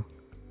mangio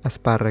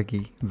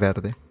asparagi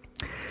verde.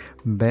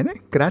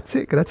 Bene,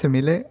 grazie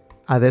mille.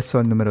 Adesso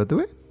il numero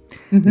 2.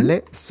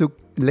 Mm-hmm.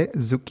 Le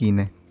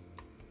zucchine.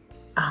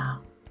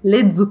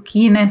 Le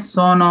zucchine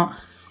sono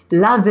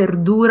la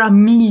verdura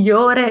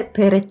migliore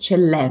per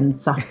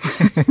eccellenza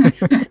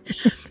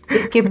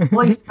perché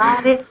puoi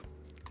fare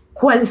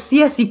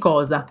qualsiasi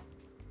cosa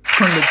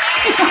con le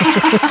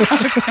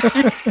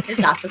zucchine.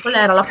 Esatto, quello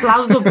era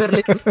l'applauso per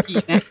le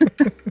zucchine.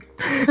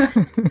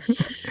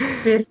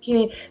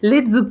 Perché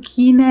le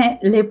zucchine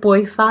le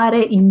puoi fare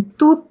in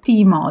tutti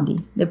i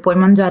modi, le puoi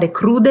mangiare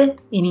crude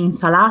in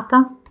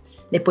insalata,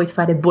 le puoi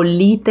fare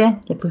bollite,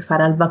 le puoi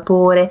fare al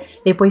vapore,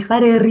 le puoi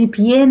fare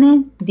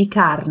ripiene di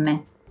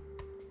carne.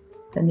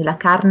 Prendi la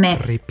carne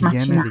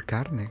macinata. Di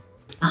carne?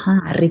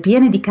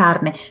 Ripiene di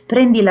carne.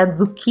 Prendi la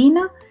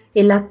zucchina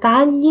e la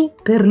tagli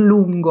per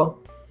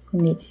lungo,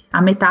 quindi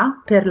a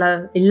metà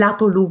per il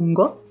lato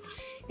lungo.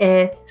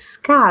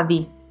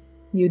 Scavi,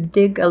 you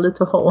dig a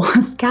little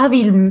hole,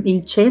 scavi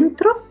il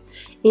centro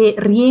e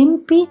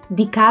riempi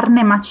di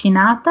carne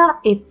macinata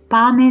e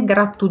pane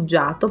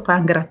grattugiato,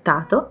 pan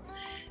grattato.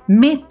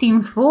 Metti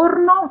in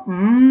forno,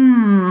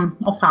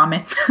 ho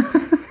fame.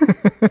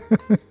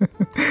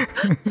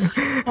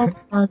 Ho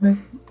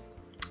fame.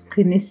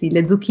 Quindi sì,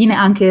 le zucchine,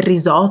 anche il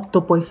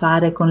risotto puoi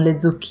fare con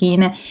le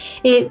zucchine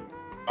e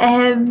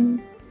non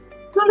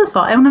lo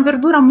so, è una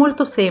verdura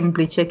molto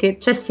semplice che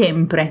c'è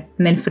sempre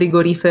nel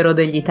frigorifero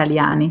degli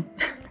italiani.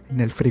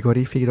 Nel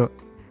frigorifero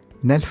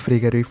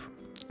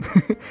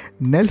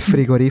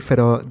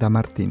da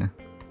Martina.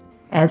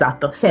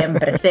 Esatto,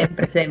 sempre.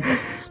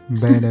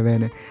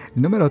 Bene.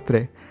 Il numero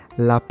 3,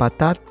 la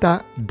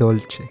patata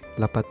dolce.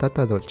 La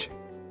patata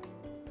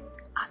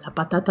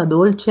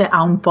dolce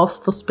ha un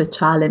posto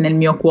speciale nel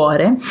mio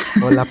cuore.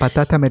 O la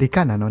patata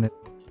americana, non è?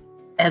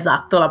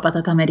 Esatto, la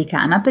patata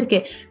americana,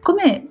 perché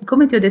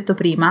come ti ho detto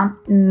prima,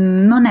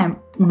 non è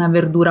una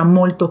verdura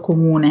molto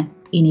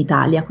comune in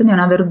Italia, quindi è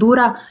una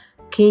verdura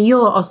che io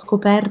ho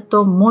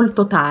scoperto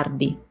molto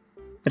tardi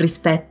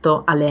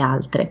rispetto alle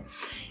altre.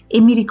 E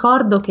mi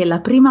ricordo che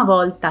la prima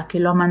volta che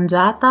l'ho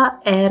mangiata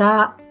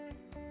era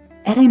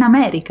in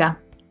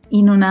America,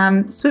 in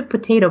una sweet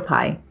potato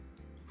pie.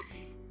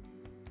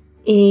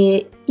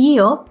 e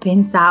io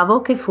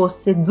pensavo che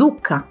fosse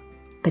zucca,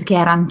 perché è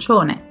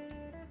arancione.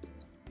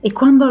 E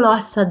quando l'ho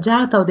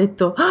assaggiata ho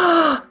detto: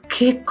 "Oh,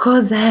 che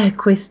cos'è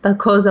questa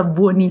cosa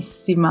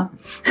buonissima?"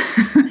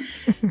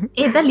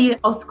 E da lì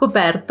ho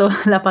scoperto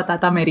la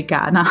patata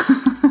americana.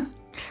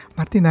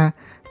 Martina,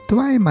 tu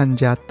hai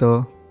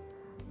mangiato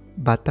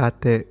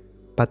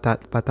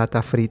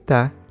patata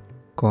fritta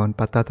con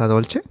patata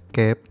dolce?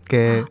 Che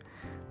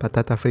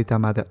patata fritta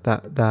ma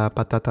da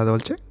patata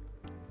dolce?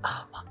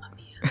 Oh, mamma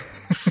mia.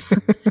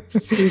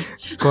 Sì.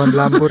 Con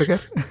l'hamburger?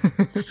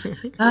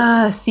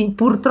 Sì,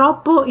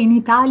 purtroppo in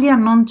Italia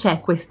non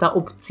c'è questa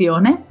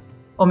opzione,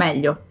 o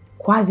meglio,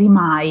 quasi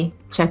mai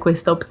c'è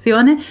questa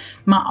opzione,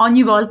 ma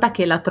ogni volta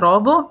che la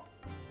trovo,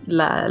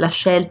 la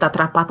scelta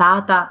tra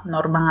patata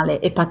normale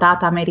e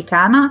patata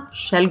americana,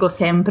 scelgo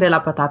sempre la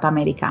patata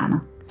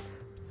americana.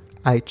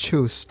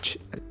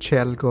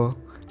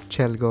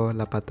 Scelgo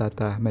la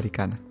patata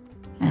americana.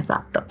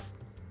 Esatto.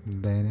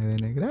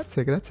 Bene,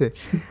 grazie.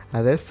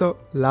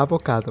 Adesso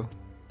l'avocado.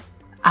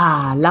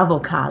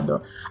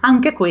 L'avocado.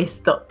 Anche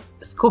questo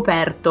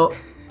scoperto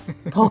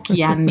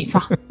pochi anni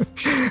fa.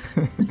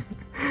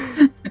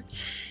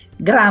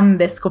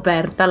 Grande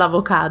scoperta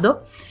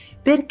l'avocado,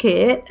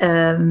 perché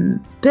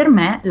per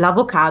me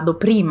l'avocado,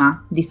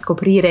 prima di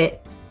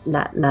scoprire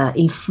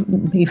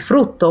il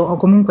frutto, o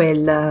comunque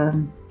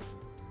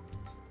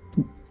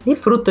il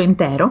frutto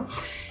intero,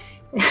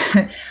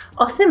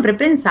 ho sempre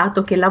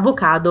pensato che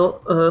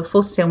l'avocado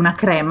fosse una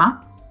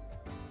crema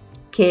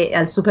che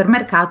al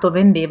supermercato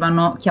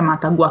vendevano,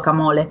 chiamata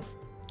guacamole.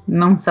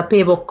 Non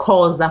sapevo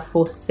cosa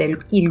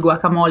fosse il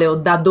guacamole o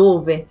da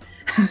dove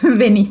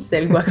venisse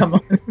il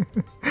guacamole.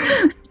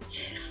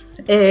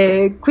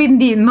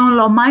 Quindi non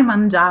l'ho mai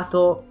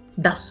mangiato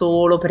da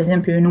solo, per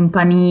esempio in un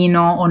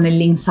panino o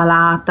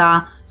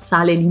nell'insalata,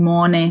 sale e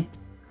limone,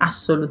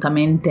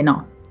 assolutamente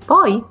no.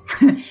 Poi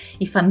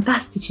i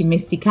fantastici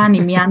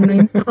messicani mi hanno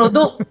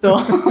introdotto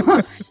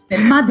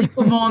nel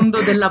magico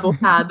mondo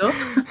dell'avocado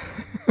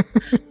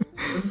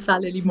con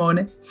sale e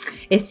limone.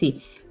 E sì,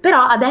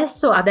 però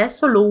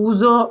adesso lo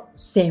uso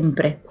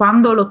sempre,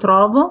 quando lo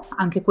trovo.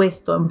 Anche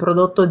questo è un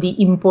prodotto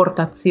di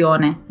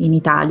importazione in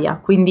Italia,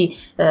 quindi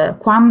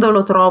quando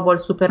lo trovo al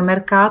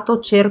supermercato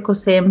cerco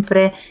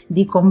sempre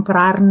di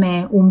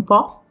comprarne un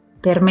po'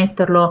 per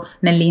metterlo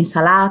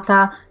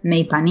nell'insalata,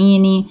 nei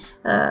panini,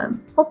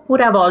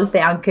 oppure a volte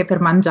anche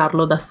per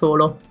mangiarlo da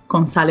solo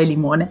con sale e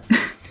limone.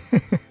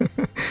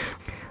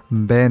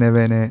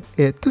 Bene.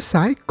 E tu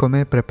sai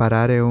come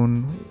preparare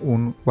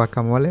un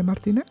guacamole,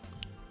 Martina?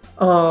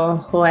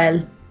 Oh,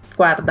 Joel,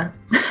 guarda,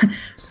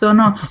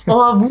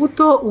 ho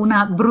avuto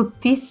una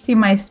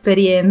bruttissima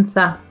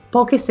esperienza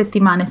poche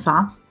settimane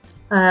fa.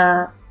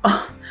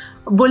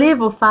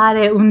 Volevo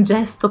fare un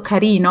gesto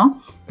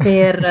carino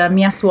per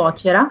mia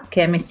suocera,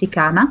 che è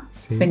messicana,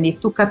 sì. Quindi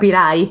tu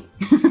capirai.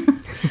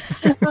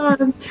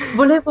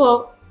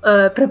 Volevo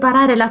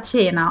preparare la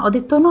cena. Ho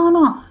detto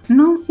no,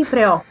 non si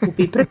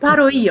preoccupi,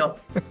 preparo io.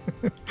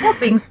 E ho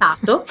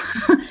pensato,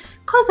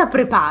 cosa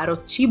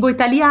preparo? Cibo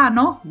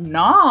italiano?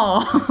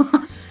 No!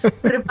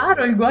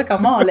 Preparo il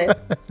guacamole.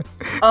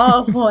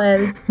 Oh,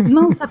 well,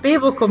 non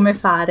sapevo come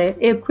fare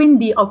e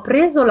quindi ho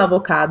preso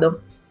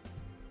l'avocado,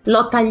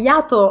 l'ho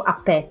tagliato a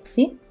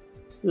pezzi,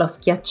 l'ho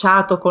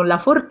schiacciato con la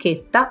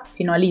forchetta,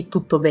 fino a lì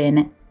tutto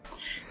bene.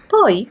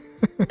 Poi,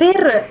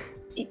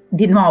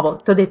 di nuovo,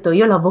 ti ho detto,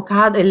 io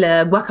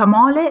il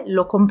guacamole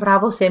lo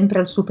compravo sempre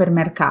al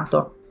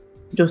supermercato,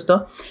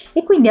 giusto?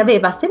 E quindi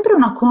aveva sempre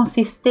una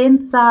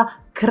consistenza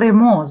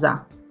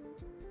cremosa,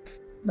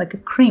 like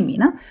creamy,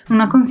 no?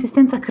 Una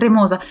consistenza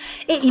cremosa,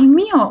 e il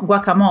mio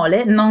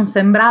guacamole non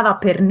sembrava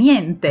per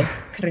niente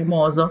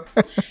cremoso.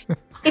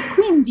 E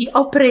quindi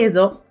ho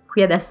preso,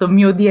 qui adesso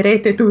mi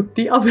odierete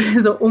tutti, ho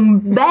preso un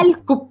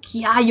bel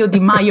cucchiaio di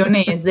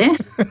maionese,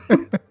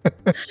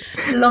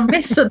 l'ho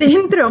messo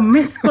dentro e ho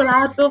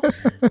mescolato.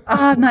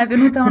 No, è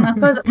venuta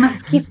una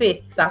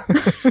schifezza.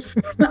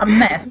 A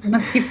me, una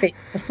schifezza.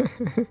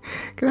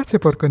 Grazie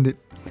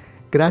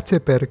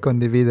per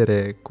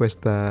condividere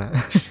questa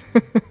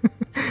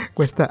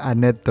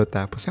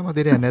aneddota. Possiamo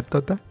dire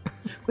aneddota?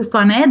 Questo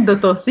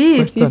aneddoto, sì.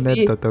 Questo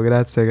aneddoto,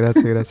 sì.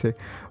 Grazie.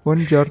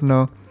 Un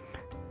giorno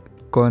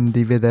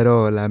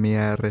condividerò la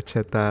mia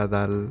ricetta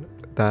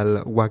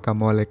dal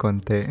guacamole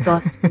con te. Sto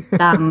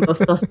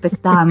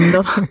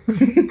aspettando.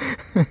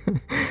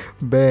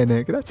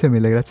 Bene, grazie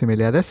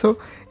mille. Adesso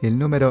il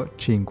numero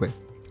 5.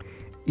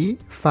 I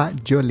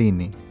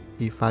fagiolini.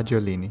 I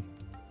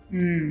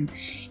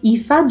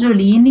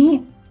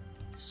fagiolini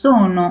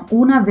sono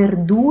una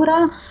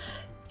verdura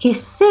che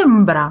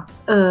sembra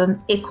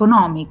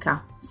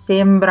economica,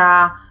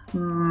 sembra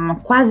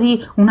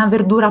quasi una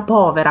verdura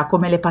povera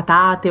come le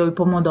patate o i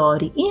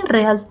pomodori. In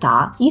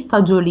realtà i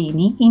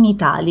fagiolini in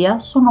Italia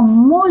sono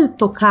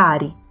molto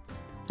cari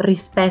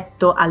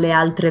rispetto alle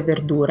altre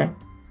verdure.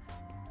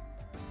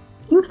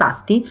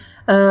 Infatti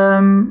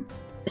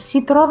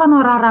si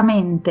trovano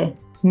raramente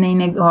nei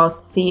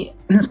negozi,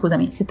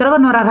 si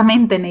trovano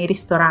raramente nei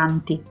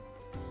ristoranti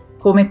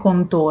come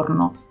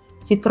contorno.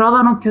 si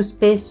trovano più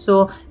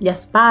spesso gli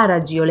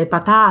asparagi o le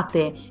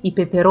patate, i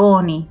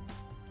peperoni,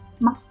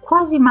 ma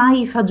quasi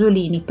mai i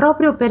fagiolini,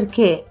 proprio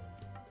perché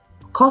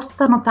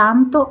costano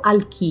tanto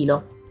al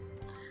chilo.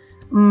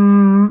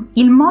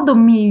 Il modo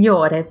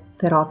migliore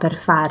però per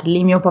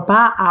farli, mio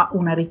papà ha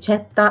una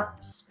ricetta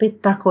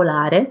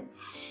spettacolare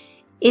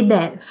ed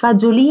è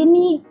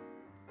fagiolini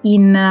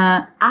in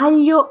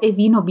aglio e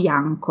vino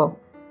bianco.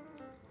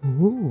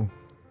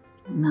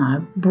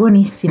 No,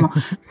 buonissimo.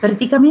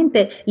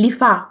 Praticamente li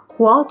fa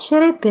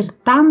cuocere per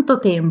tanto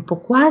tempo,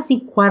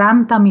 quasi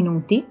 40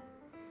 minuti,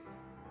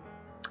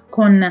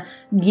 con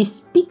gli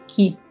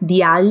spicchi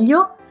di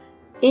aglio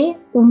e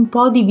un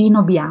po' di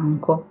vino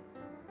bianco,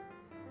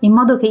 in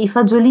modo che i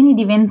fagiolini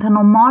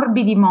diventano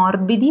morbidi,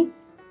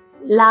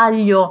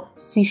 l'aglio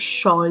si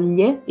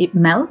scioglie, it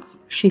melts,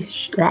 si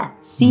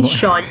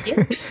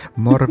scioglie.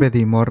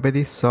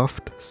 morbidi,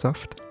 soft.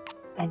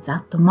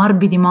 Esatto,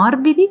 morbidi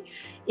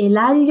e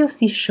l'aglio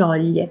si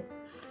scioglie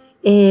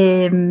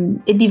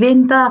e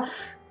diventa,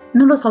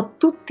 non lo so,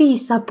 tutti i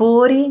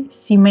sapori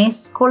si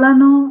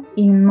mescolano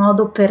in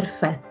modo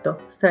perfetto.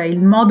 Questo è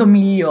il modo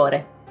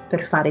migliore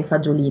per fare i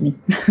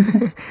fagiolini.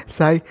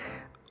 Sai,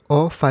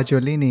 ho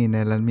fagiolini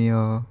nel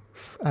mio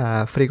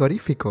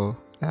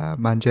frigorifero.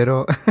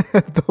 Mangerò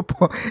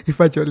dopo i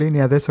fagiolini,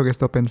 adesso che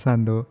sto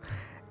pensando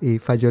i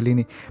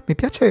fagiolini.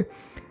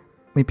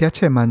 Mi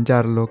piace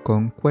mangiarlo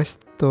con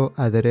questo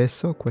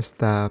aderezo,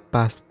 questa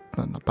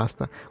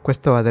pasta,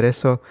 questo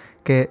aderezo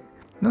che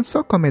non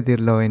so come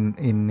dirlo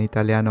in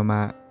italiano,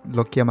 ma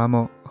lo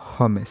chiamiamo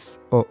hummus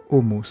o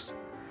hummus.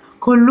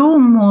 Con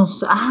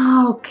l'hummus,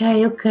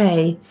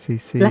 ok.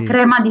 Sì. La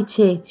crema di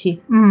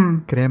ceci.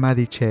 Crema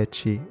di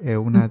ceci è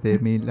una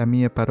delle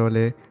mie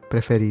parole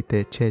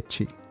preferite,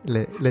 ceci,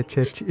 le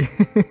ceci.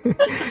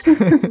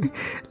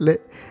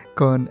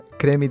 Con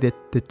cremi di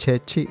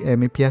ceci, e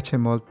mi piace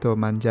molto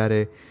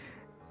mangiare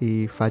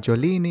i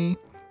fagiolini,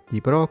 i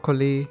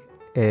broccoli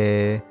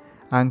e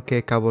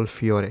anche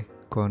cavolfiore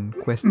con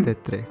queste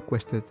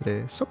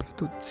tre,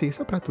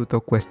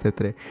 soprattutto queste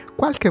tre.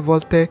 Qualche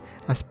volta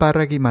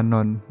asparaghi, ma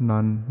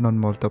non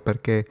molto,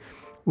 perché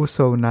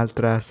uso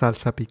un'altra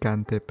salsa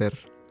piccante per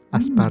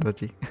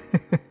asparagi.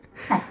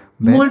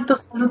 Molto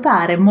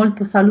salutare.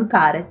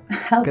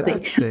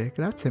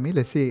 Grazie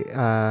mille, sì.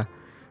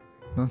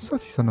 Non so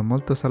se sono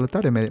molto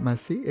salutare, ma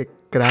sì,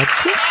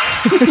 grazie.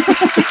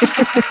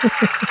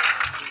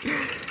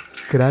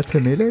 Grazie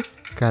mille,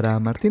 cara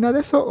Martina.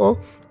 Adesso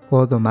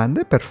ho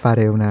domande per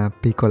fare una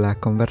piccola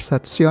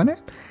conversazione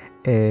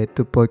e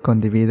tu puoi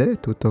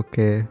condividere tutto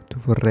che tu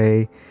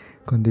vorrei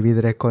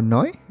condividere con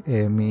noi,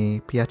 e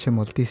mi piace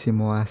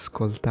moltissimo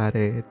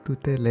ascoltare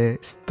tutte le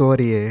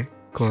storie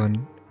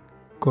con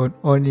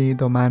ogni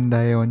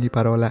domanda e ogni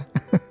parola.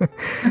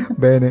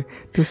 Bene,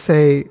 tu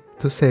sei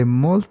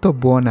molto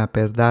buona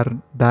per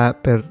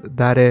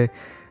dare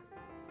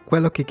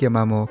quello che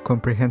chiamiamo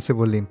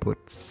comprehensible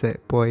input, se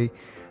puoi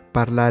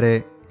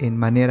parlare in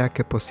maniera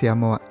che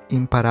possiamo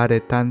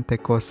imparare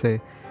tante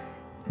cose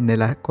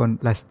con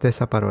la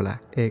stessa parola.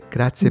 E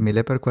grazie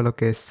mille per quello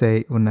che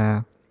sei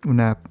una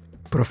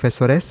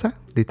professoressa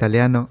di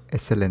italiano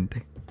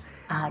eccellente.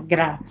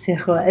 Grazie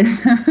Joel.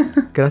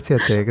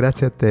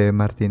 Grazie a te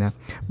Martina.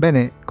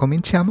 Bene,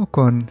 cominciamo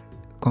con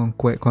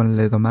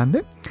le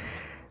domande.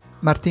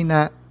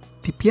 Martina,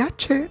 ti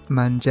piace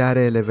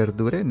mangiare le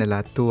verdure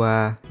nella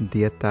tua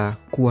dieta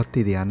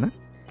quotidiana?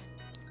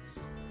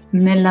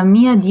 Nella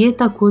mia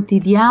dieta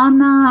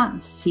quotidiana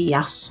sì,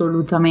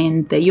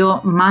 assolutamente.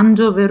 Io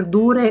mangio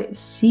verdure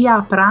sia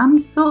a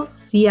pranzo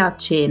sia a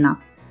cena.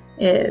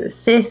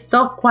 Se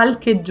sto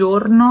qualche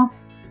giorno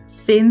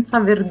senza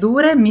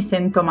verdure mi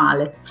sento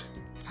male.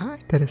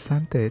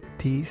 Interessante,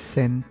 ti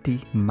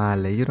senti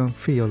male, you don't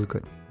feel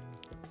good.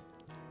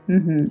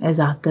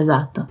 Esatto.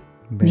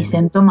 Bene. Mi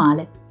sento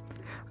male.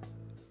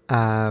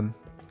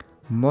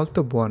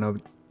 Molto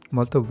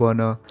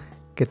buono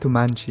che tu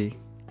mangi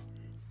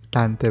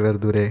tante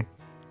verdure,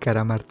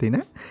 cara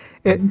Martina.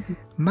 E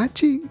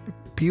mangi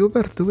più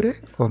verdure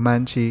o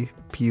mangi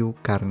più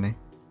carne?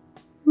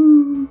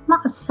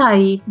 Ma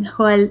sai,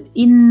 Joel,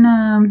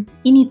 in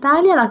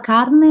Italia la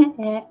carne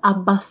è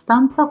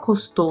abbastanza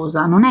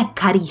costosa, non è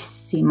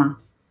carissima,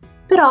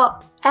 però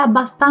è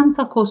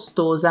abbastanza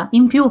costosa.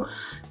 In più,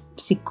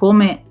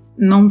 siccome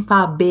non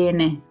fa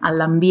bene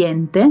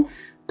all'ambiente,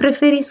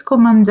 preferisco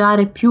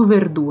mangiare più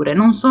verdure.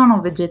 Non sono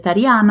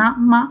vegetariana,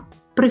 ma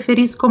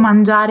preferisco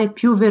mangiare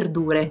più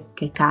verdure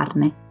che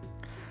carne.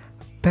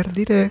 Per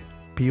dire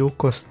più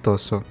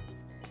costoso,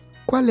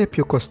 qual è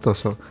più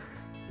costoso?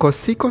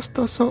 Così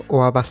costoso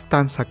o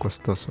abbastanza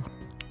costoso?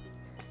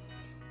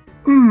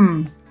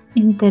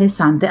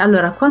 Interessante.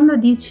 Allora, quando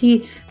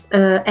dici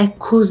è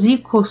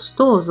così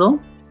costoso,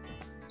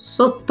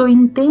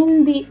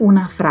 sottointendi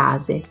una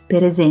frase.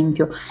 Per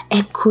esempio,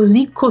 è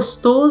così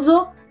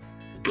costoso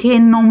che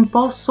non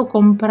posso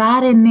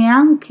comprare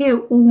neanche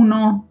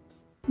un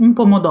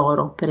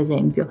pomodoro, per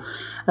esempio.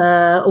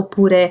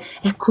 Oppure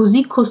è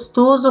così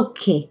costoso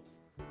che.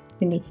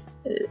 Quindi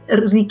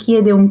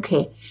richiede un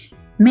che.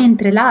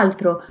 mentre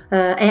l'altro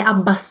è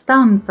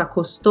abbastanza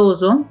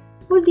costoso,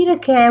 vuol dire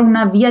che è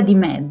una via di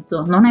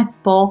mezzo, non è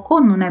poco,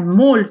 non è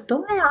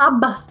molto, è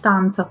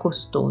abbastanza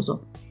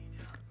costoso.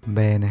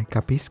 Bene,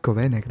 capisco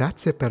bene,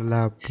 grazie per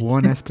la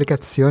buona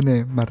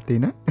spiegazione,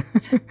 Martina.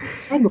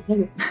 Prego.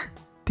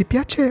 Ti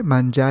piace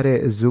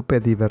mangiare zuppe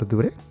di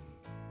verdure?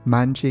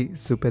 Mangi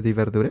zuppe di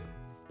verdure?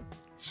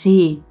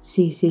 Sì,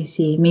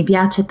 mi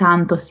piace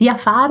tanto sia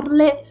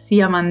farle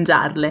sia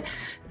mangiarle.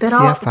 Però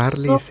sia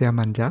farli sia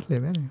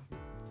mangiarle, bene.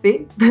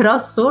 Sì, però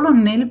solo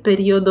nel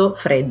periodo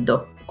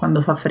freddo,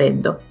 quando fa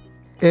freddo.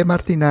 E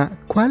Martina,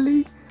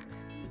 quali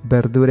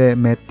verdure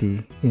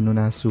metti in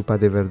una zuppa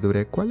di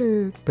verdure?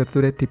 Quali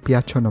verdure ti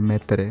piacciono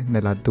mettere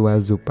nella tua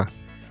zuppa?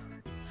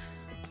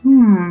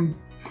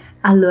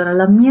 Allora,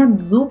 la mia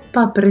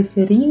zuppa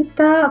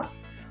preferita,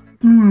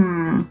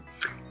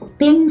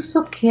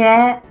 penso che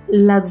è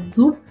la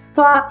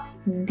zuppa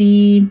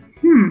di...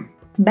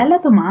 bella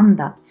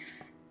domanda.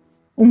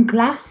 Un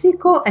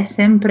classico è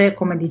sempre,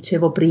 come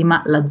dicevo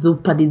prima, la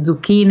zuppa di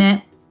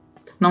zucchine.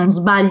 Non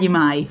sbagli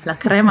mai, la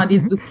crema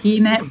di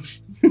zucchine.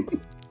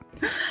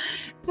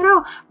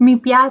 Però mi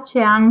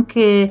piace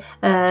anche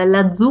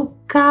la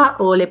zucca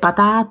o le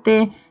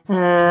patate,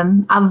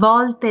 a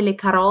volte le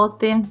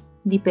carote,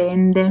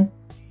 dipende.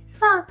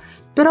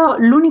 Però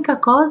l'unica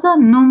cosa,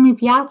 non mi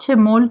piace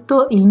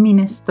molto il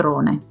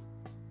minestrone.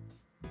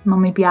 Non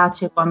mi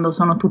piace quando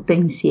sono tutte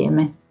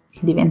insieme, che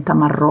diventa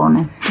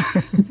marrone.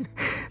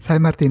 Sai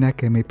Martina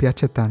che mi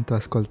piace tanto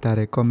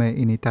ascoltare come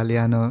in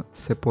italiano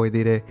si può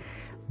dire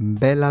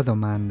bella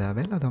domanda.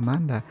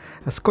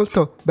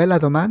 Ascolto bella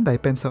domanda e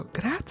penso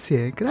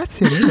grazie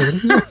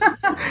mille.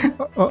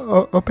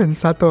 Ho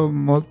pensato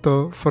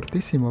molto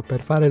fortissimo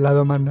per fare la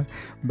domanda.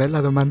 Bella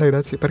domanda,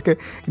 grazie. Perché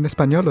in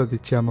spagnolo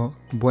diciamo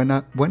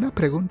buena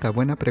pregunta,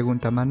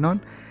 ma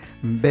non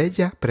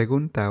bella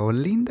pregunta o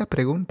linda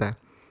pregunta.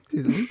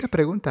 Linda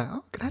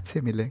pregunta,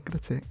 grazie mille,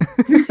 grazie.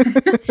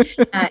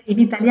 In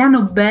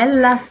italiano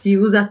bella si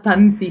usa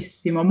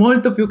tantissimo,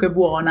 molto più che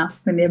buona,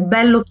 quindi è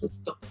bello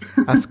tutto.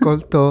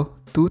 Ascolto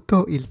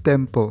tutto il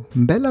tempo.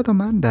 Bella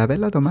domanda.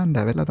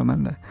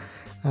 Bene.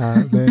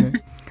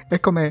 E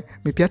come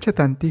mi piace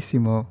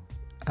tantissimo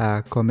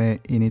come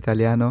in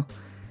italiano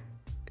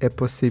è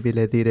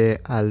possibile dire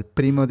al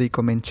primo di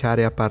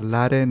cominciare a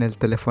parlare nel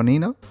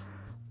telefonino,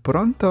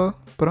 pronto?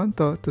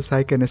 Tu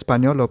sai che in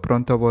spagnolo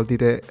pronto vuol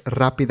dire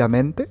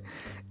rapidamente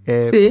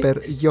e sì. Per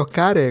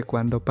giocare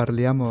quando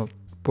parliamo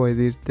puoi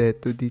dirti,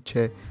 tu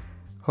dici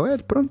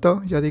Joel,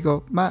 pronto? Io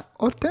dico, ma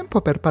ho tempo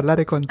per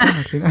parlare con te,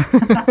 Martina.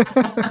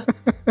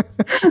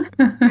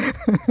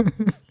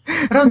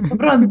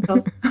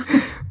 Pronto.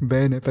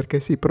 Bene, perché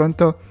sì,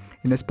 pronto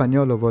in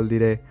spagnolo vuol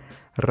dire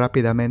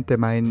rapidamente,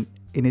 ma in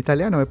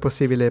italiano è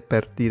possibile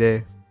per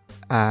dire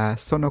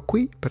sono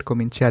qui per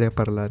cominciare a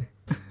parlare.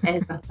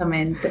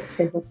 Esattamente.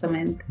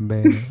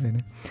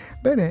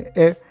 Bene,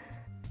 e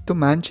tu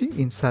mangi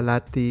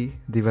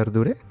insalati di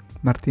verdure,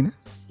 Martina?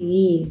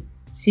 Sì,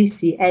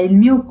 è il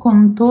mio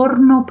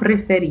contorno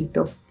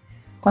preferito.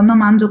 Quando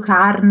mangio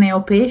carne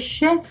o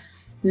pesce,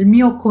 il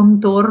mio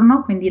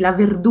contorno, quindi la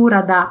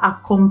verdura da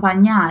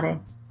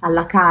accompagnare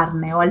alla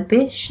carne o al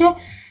pesce,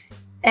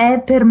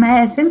 è per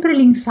me sempre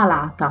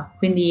l'insalata,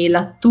 quindi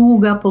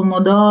lattuga,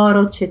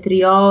 pomodoro,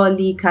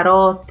 cetrioli,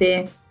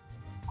 carote,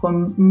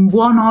 con un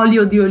buon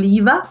olio di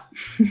oliva.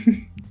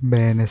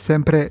 Bene,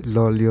 sempre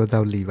l'olio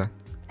d'oliva.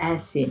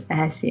 Sì,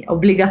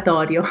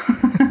 obbligatorio.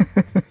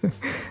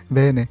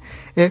 Bene,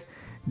 e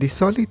di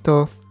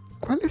solito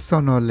quali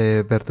sono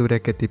le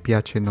verdure che ti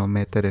piacciono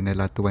mettere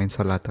nella tua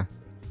insalata?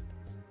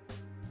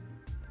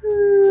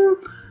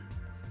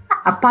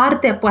 A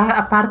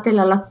parte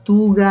la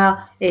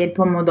lattuga e il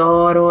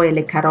pomodoro e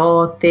le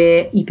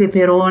carote, i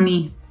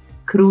peperoni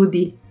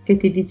crudi che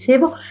ti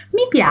dicevo,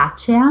 mi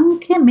piace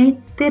anche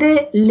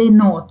mettere le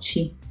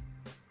noci.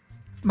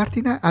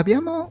 Martina,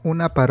 abbiamo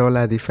una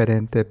parola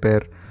differente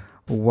per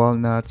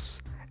walnuts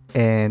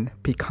e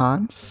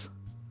pecans?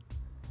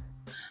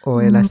 O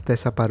è la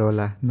stessa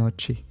parola,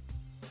 noci?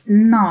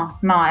 No,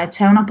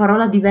 c'è una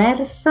parola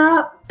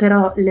diversa,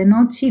 però le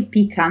noci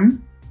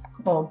pecan,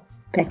 o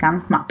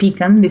pecan, ma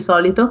pecan di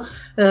solito,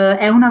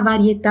 è una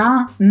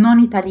varietà non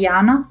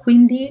italiana,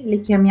 quindi le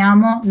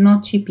chiamiamo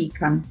noci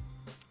pecan.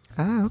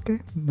 Ah, ok,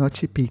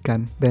 noci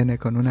pecan, bene,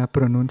 con una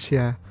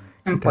pronuncia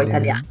un po'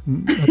 italiana.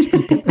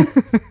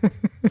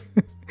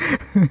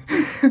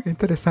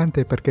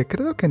 Interessante, perché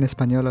credo che in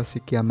spagnolo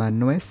si chiama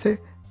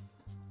nuece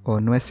o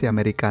nuece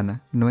americana,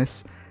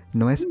 nuez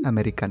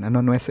americana,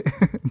 no nuez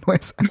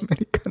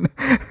americana.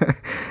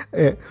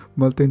 È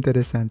molto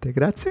interessante,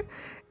 grazie.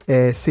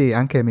 Sì,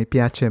 anche mi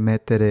piace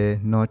mettere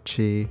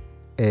noci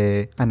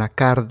e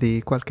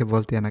anacardi, qualche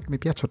volta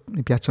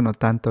mi piacciono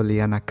tanto gli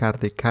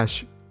anacardi,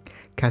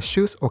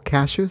 cashews o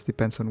cashews,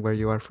 depends on where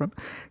you are from,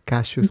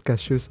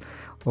 cashews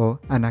o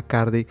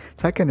anacardi.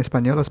 Sai che in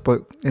spagnolo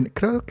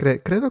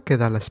credo che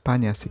dalla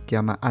Spagna si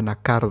chiama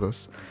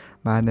anacardos,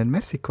 ma nel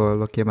Messico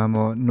lo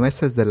chiamiamo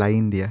nueces della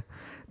India.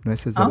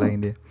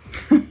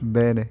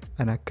 Bene,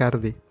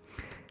 anacardi.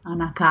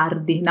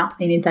 Anacardi, no,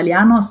 in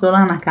italiano solo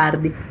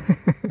anacardi.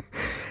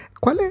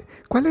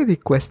 Quale di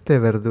queste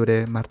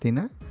verdure,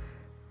 Martina,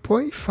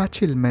 puoi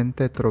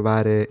facilmente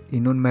trovare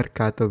in un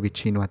mercato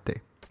vicino a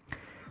te?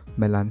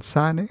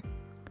 Melanzane,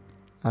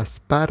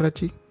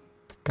 asparagi,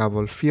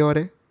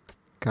 cavolfiore,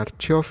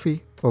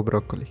 carciofi o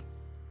broccoli?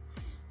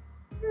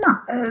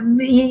 No,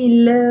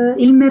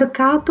 il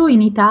mercato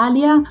in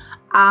Italia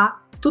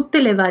ha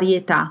tutte le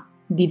varietà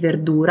di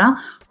verdura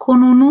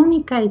con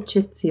un'unica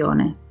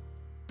eccezione.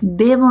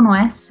 Devono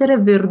essere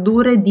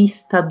verdure di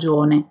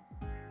stagione.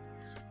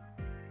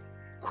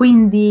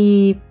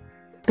 Quindi,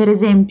 per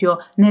esempio,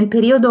 nel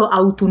periodo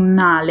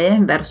autunnale,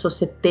 verso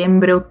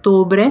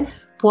settembre-ottobre,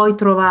 puoi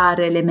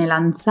trovare le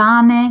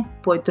melanzane,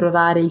 puoi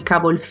trovare il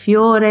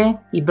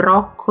cavolfiore, i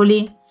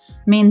broccoli,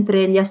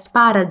 mentre gli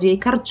asparagi e i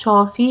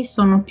carciofi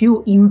sono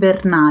più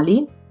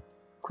invernali,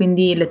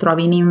 quindi le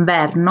trovi in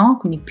inverno,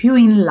 quindi più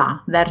in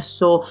là,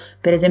 verso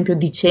per esempio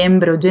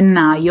dicembre o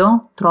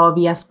gennaio,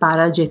 trovi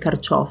asparagi e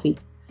carciofi.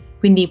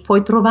 Quindi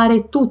puoi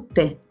trovare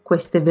tutte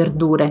queste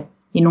verdure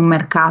in un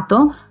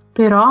mercato,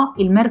 però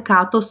il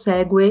mercato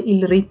segue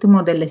il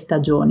ritmo delle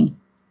stagioni.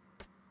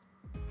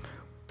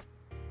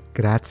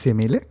 Grazie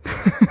mille.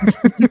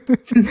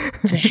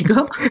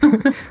 Prego.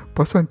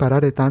 Posso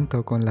imparare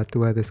tanto con la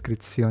tua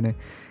descrizione.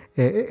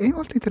 È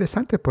molto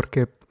interessante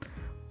perché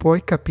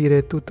puoi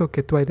capire tutto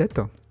che tu hai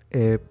detto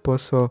e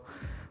posso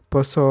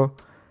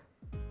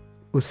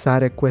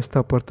usare questa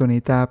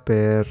opportunità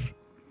per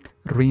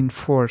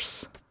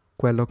reinforce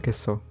quello che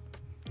so.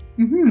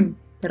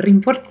 Per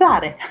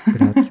rinforzare.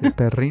 Grazie,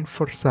 per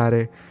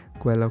rinforzare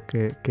quello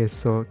che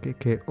so,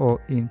 che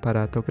ho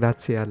imparato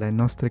grazie alle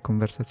nostre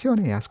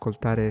conversazioni e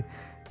ascoltare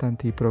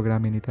tanti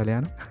programmi in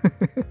italiano.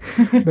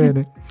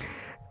 Bene.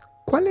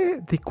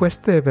 Quale di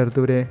queste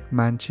verdure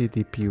mangi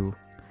di più,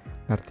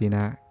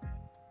 Martina?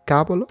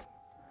 Cavolo,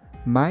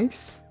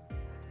 mais,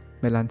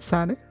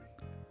 melanzane,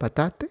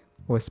 patate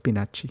o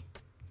spinaci?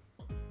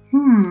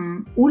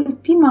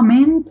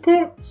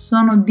 Ultimamente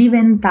sono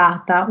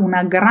diventata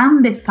una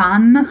grande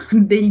fan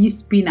degli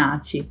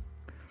spinaci.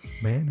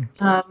 Bene.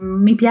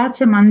 Mi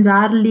piace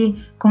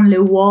mangiarli con le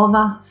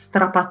uova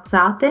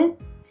strapazzate,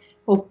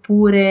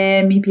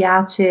 oppure mi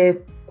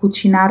piace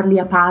cucinarli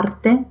a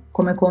parte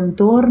come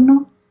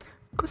contorno.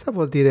 Cosa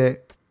vuol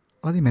dire?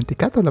 Ho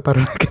dimenticato la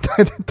parola che tu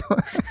hai detto.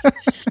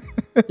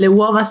 Le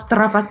uova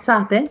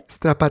strapazzate?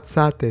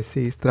 Strapazzate,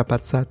 sì,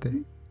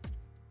 strapazzate.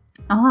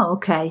 Ah,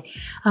 ok.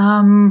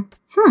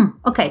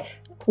 Ok,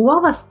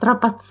 uova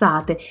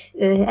strapazzate.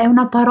 È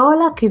una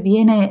parola che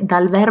viene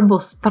dal verbo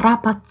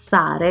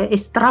strapazzare, e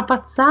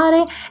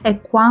strapazzare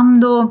è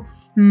quando,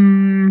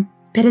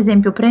 per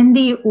esempio,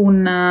 prendi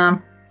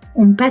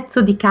un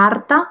pezzo di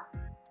carta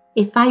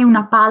e fai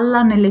una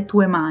palla nelle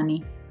tue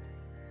mani.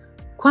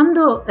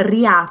 Quando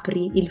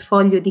riapri il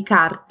foglio di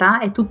carta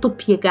è tutto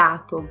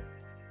piegato.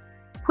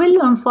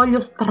 Quello è un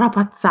foglio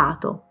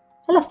strapazzato.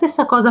 È la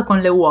stessa cosa con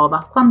le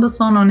uova. Quando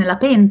sono nella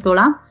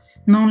pentola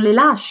non le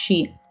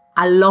lasci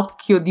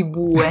all'occhio di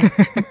bue,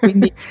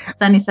 quindi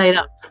sunny side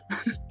up,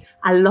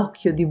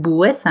 all'occhio di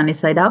bue, sunny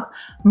side up,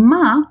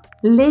 ma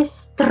le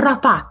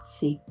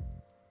strapazzi.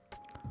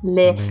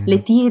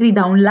 Le tiri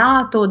da un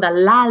lato,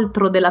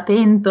 dall'altro della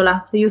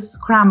pentola, so you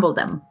scramble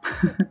them.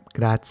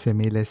 Grazie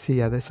mille,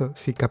 sì, adesso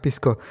sì,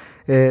 capisco.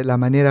 È la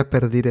maniera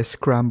per dire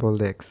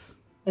scrambled eggs.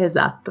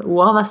 Esatto,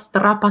 uova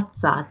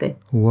strapazzate.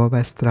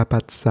 Uova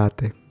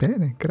strapazzate.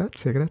 Bene,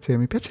 grazie.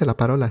 Mi piace la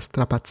parola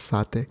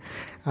strapazzate.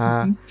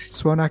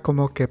 Suona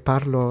come che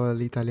parlo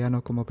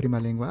l'italiano come prima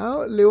lingua.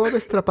 Oh, le uova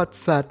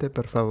strapazzate,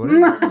 per favore.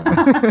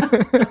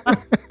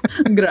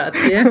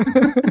 Grazie.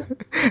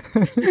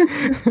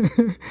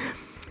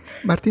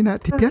 Martina,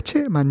 ti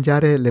piace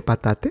mangiare le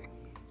patate?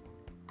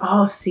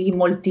 Oh sì,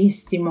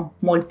 moltissimo.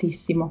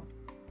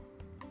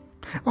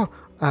 Oh,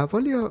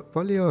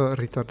 voglio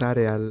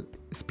ritornare al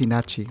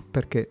spinaci,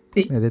 perché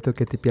sì. Mi hai detto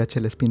che ti piace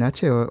le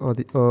spinaci.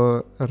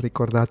 Ho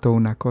ricordato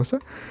una cosa.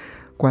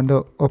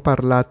 Quando ho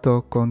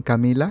parlato con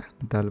Camilla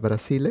dal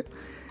Brasile,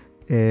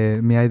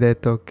 mi hai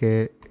detto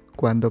che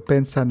quando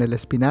pensa nelle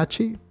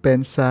spinaci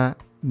pensa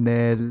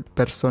nel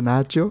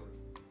personaggio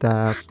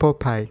da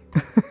Popeye.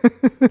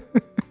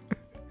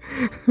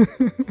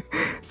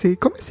 Sì,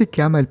 come si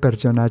chiama il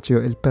personaggio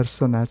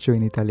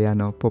in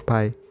italiano?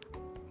 Popeye.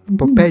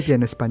 Popeye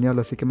in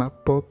spagnolo si chiama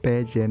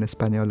Popeye in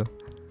spagnolo.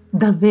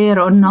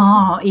 Davvero? Sì,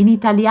 no, sì. In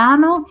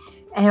italiano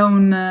è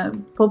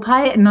un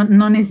Popeye,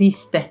 non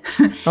esiste.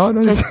 Oh,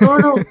 non c'è esiste.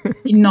 Solo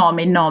il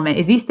nome.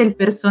 Esiste il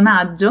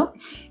personaggio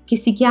che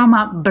si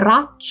chiama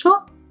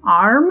Braccio,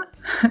 arm,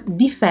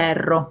 di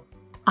ferro,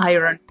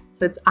 iron.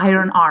 So it's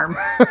Iron Arm.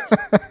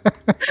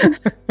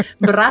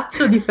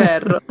 Braccio di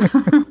ferro.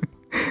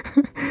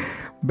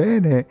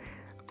 Bene,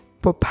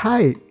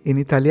 Popeye in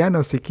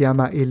italiano si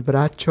chiama il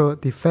braccio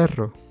di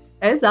ferro.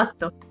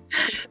 Esatto,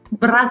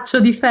 braccio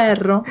di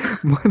ferro.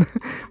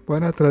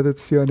 Buona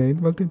traduzione,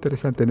 molto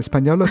interessante. In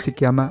spagnolo si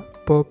chiama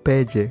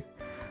Popeye.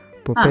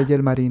 Popeye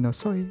il marino.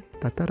 Soy.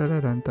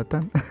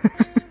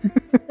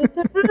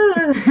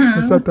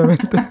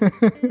 Esattamente.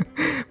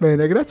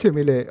 Bene, grazie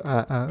mille.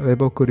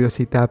 Avevo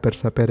curiosità per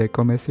sapere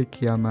come si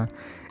chiama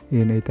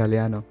in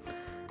italiano.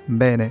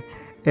 Bene.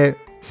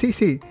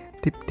 Sì,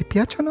 ti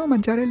piacciono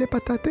mangiare le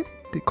patate?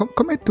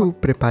 Come tu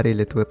prepari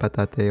le tue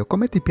patate? O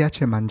come ti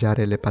piace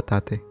mangiare le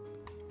patate?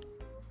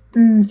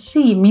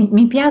 Sì,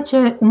 mi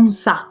piace un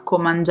sacco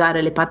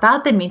mangiare le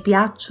patate, mi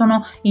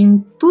piacciono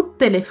in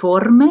tutte le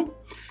forme,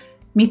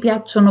 mi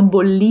piacciono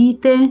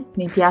bollite,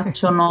 mi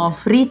piacciono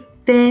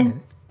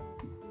fritte,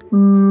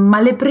 ma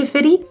le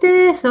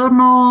preferite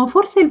sono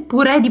forse il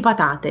purè di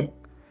patate.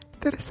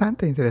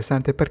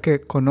 Interessante,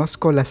 perché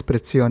conosco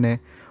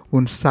l'espressione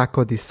un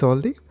sacco di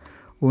soldi,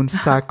 un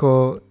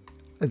sacco,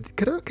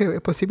 credo che è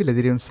possibile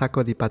dire un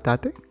sacco di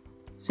patate?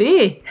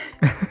 Sì.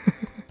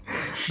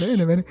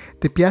 Bene.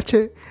 Ti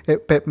piace?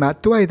 Ma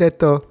tu hai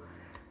detto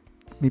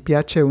mi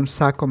piace un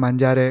sacco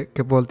mangiare,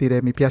 che vuol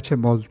dire mi piace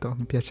molto,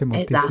 mi piace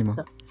moltissimo.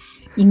 Esatto.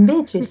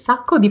 Invece il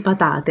sacco di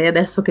patate,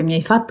 adesso che mi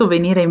hai fatto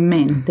venire in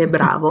mente,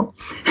 bravo,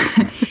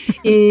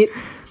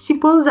 si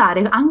può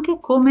usare anche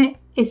come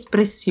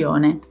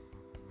espressione.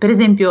 Per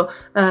esempio,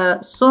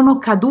 sono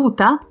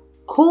caduta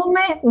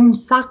come un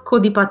sacco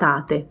di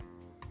patate.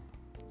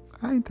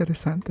 Ah,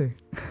 interessante.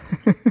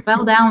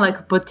 Fell down like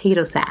a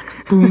potato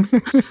sack. Boom.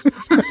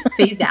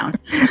 Face down.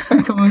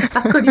 Come un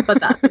sacco di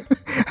patate.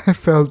 I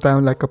fell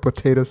down like a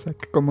potato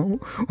sack. Come un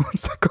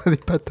sacco di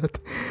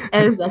patate.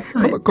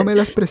 Esattamente. Come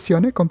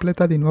l'espressione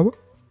completa di nuovo?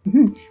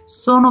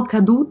 Sono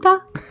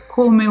caduta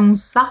come un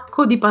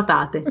sacco di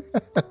patate.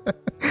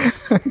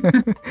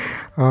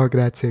 Oh,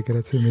 grazie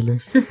mille.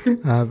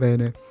 Ah,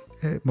 bene.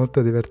 È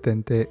molto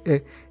divertente.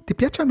 Ti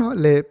piacciono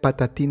le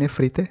patatine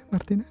fritte,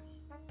 Martina?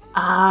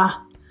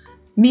 Ah,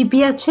 mi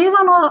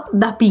piacevano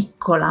da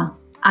piccola,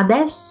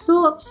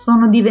 adesso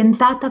sono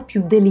diventata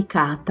più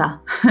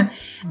delicata,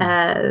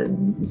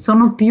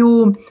 sono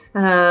più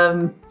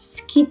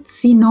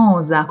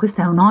schizzinosa,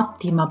 questa è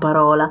un'ottima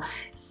parola.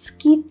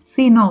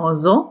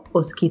 Schizzinoso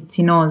o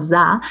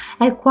schizzinosa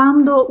è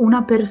quando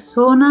una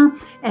persona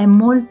è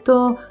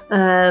molto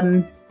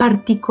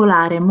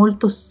particolare,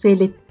 molto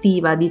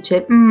selettiva,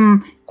 dice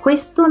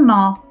questo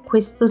no,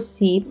 questo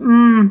sì,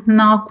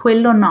 no,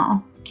 quello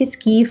no. Che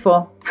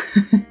schifo.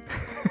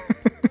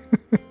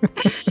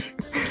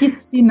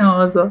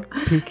 Schizzinoso.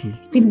 Picky,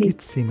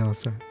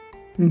 schizzinosa.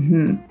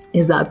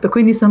 Esatto,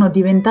 quindi sono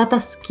diventata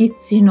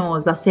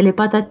schizzinosa. Se le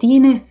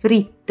patatine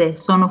fritte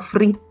sono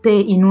fritte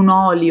in un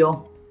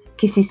olio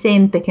che si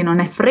sente che non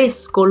è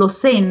fresco, lo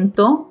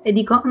sento e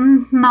dico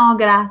no,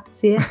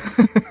 grazie.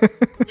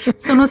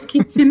 Sono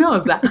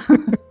schizzinosa.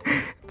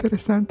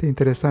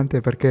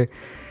 Interessante perché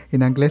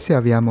in inglese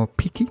abbiamo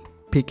picky,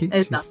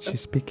 esatto.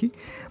 she's picky,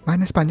 ma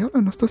in spagnolo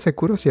non sto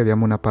sicuro se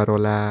abbiamo una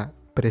parola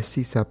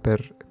precisa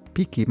per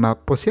picky, ma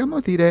possiamo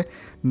dire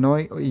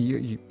noi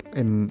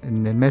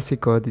nel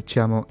Messico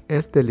diciamo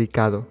es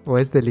delicado o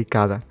es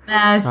delicada. Sì,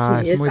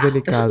 es muy esatto.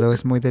 delicado,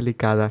 es muy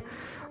delicada.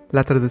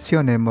 La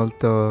traduzione è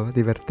molto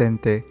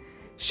divertente.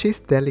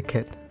 She's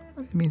delicate. What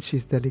do you mean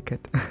she's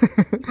delicate?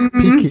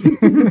 Picky.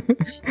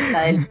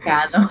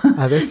 Delicato.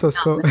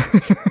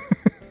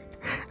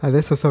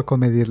 Adesso so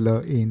come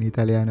dirlo in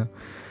italiano.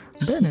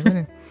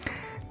 Bene.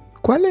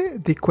 Quale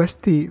di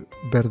queste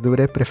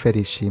verdure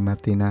preferisci,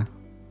 Martina?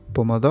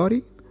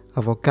 Pomodori,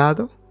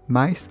 avocado,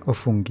 mais o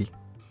funghi?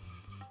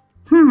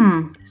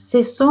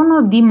 Se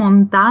sono di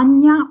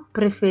montagna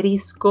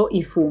preferisco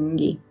i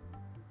funghi,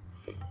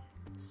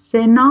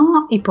 se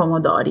no i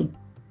pomodori.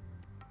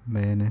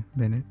 Bene.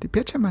 Ti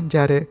piace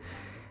mangiare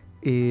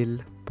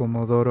il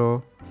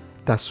pomodoro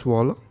da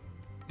suolo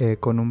e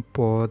con un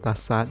po'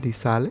 di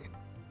sale?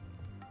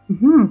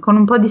 Con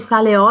un po' di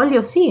sale e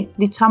olio, sì,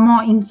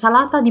 diciamo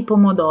insalata di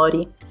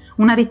pomodori.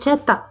 Una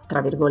ricetta,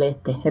 tra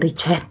virgolette,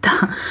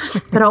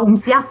 però un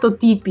piatto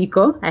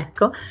tipico,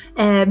 ecco,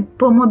 è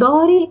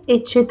pomodori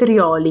e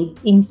cetrioli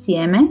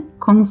insieme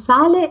con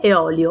sale e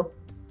olio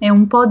e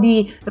un po'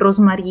 di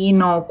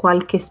rosmarino,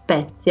 qualche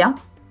spezia.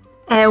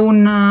 È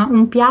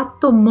un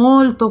piatto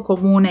molto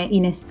comune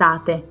in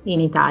estate in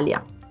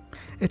Italia.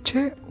 E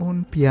c'è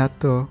un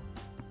piatto,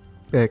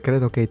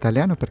 credo che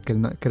italiano, perché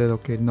credo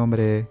che il nome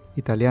è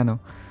italiano,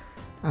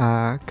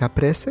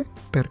 caprese,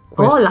 per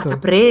questo... Oh, la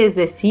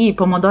caprese, sì,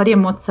 pomodori e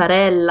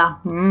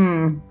mozzarella.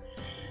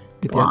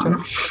 Ti piacciono?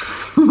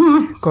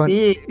 Con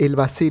sì. il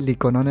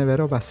basilico, non è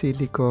vero?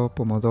 Basilico,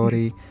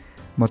 pomodori,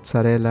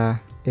 mozzarella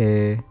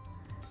e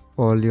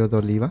olio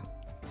d'oliva.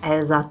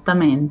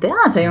 Esattamente.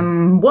 Ah, sei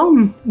un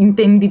buon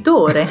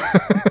intenditore.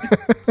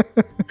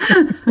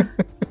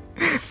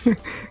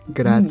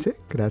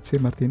 Grazie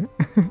Martina.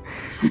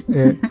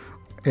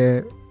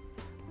 È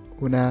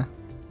una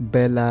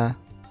bella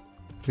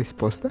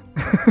risposta.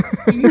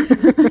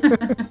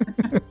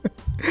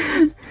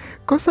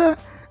 Cosa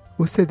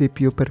usi di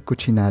più per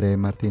cucinare,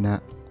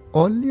 Martina?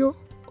 Olio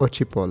o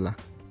cipolla?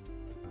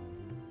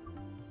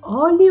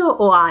 Olio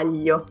o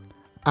aglio?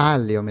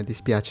 Aglio, mi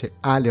dispiace.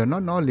 Aglio,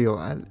 non olio.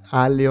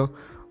 Aglio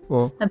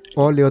o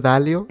olio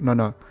d'aglio?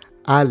 No.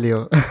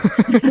 Aglio.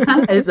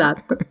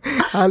 Esatto.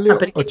 Aglio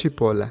o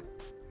cipolla?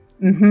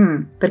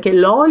 Perché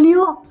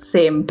l'olio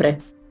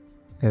sempre.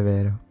 È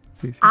vero.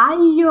 Sì.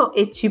 Aglio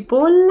e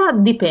cipolla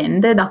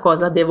dipende da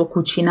cosa devo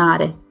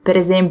cucinare. Per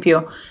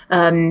esempio,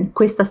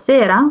 questa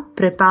sera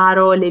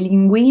preparo le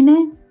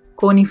linguine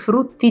con i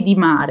frutti di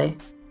mare,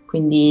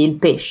 quindi il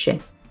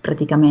pesce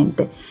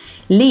praticamente.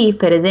 Lì,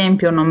 per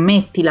esempio, non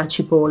metti la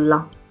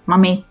cipolla, ma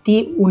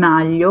metti un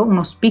aglio,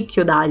 uno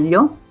spicchio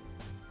d'aglio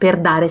per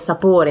dare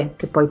sapore,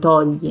 che poi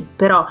togli.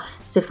 Però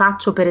se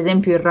faccio per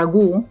esempio il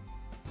ragù,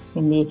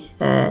 quindi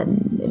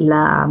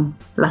la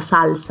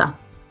salsa,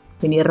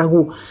 quindi il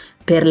ragù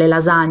per le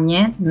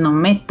lasagne, non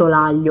metto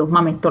l'aglio,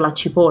 ma metto la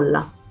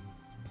cipolla.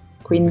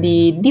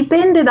 Quindi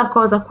dipende da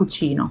cosa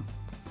cucino.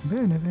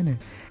 Bene.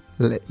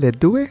 Le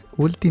due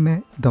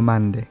ultime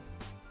domande.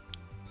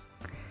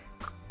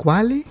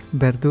 Quali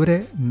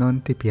verdure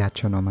non ti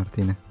piacciono,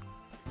 Martina?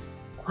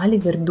 Quali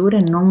verdure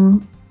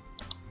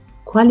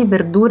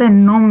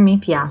non mi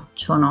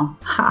piacciono?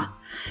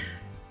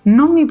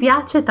 Non mi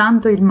piace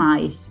tanto il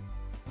mais.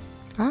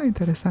 Ah,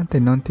 interessante,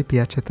 non ti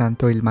piace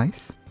tanto il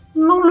mais?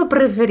 Non lo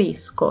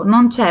preferisco,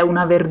 non c'è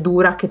una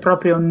verdura che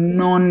proprio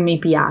non mi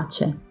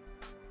piace.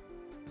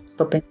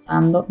 Sto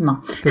pensando,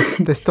 no.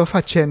 Ti sto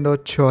facendo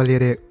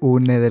sciogliere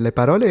una delle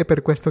parole, è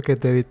per questo che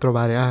devi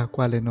trovare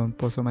quale non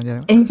posso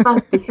mangiare. E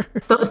infatti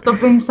sto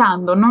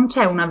pensando, non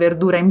c'è una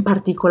verdura in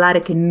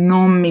particolare che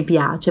non mi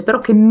piace, però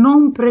che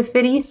non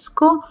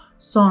preferisco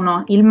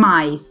sono il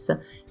mais,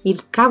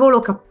 il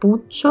cavolo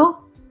cappuccio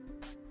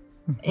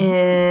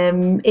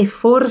e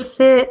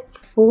forse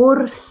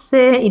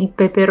il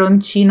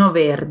peperoncino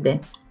verde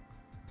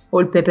o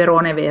il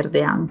peperone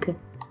verde anche.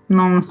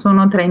 Non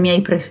sono tra i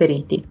miei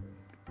preferiti.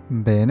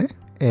 Bene,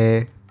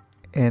 e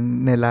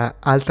nella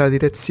altra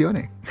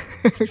direzione,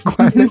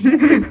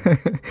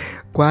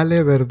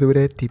 quale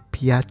verdure ti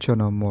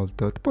piacciono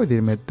molto? Puoi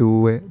dirmi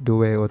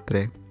due o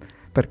tre,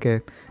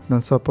 perché non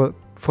so,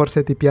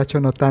 forse ti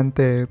piacciono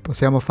tante,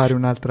 possiamo fare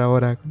un'altra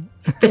ora.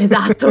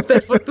 Esatto,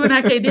 per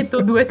fortuna che hai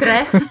detto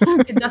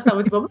 2-3, che già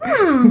stavo tipo,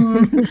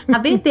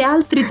 avete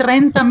altri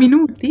 30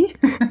 minuti?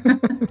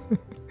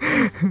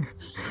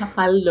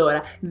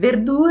 Allora,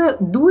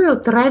 due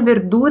o tre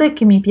verdure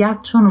che mi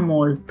piacciono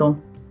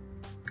molto.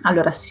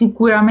 Allora,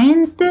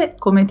 sicuramente,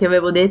 come ti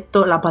avevo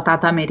detto, la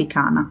patata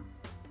americana.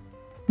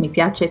 Mi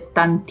piace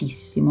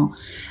tantissimo.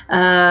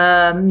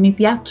 Mi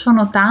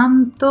piacciono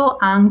tanto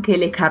anche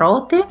le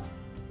carote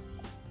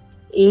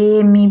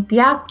e mi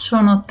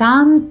piacciono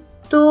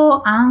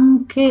tanto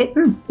anche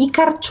i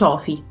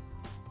carciofi.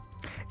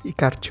 I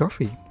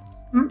carciofi?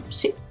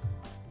 Sì.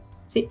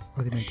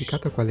 Ho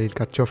dimenticato qual è il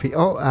carciofi.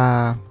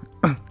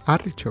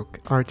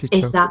 Artichoke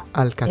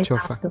al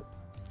carciofa. Esatto.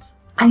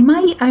 Hai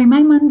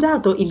mai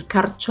mangiato il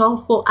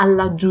carciofo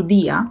alla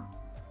giudia?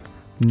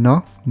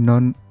 No,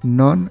 non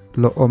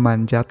lo ho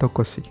mangiato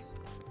così.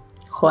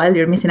 Well,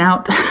 you're missing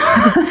out.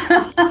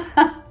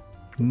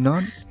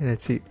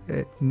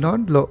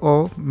 Non lo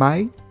ho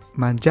mai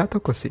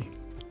mangiato così.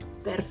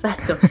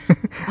 Perfetto.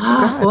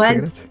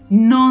 Grazie.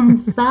 Non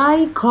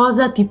sai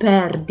cosa ti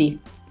perdi.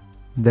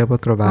 Devo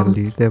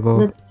trovarli,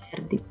 Cosa ti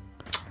perdi.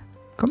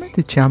 Come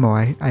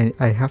diciamo? I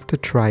have to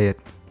try it.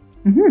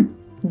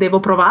 Devo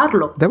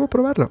provarlo.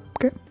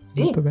 Ok,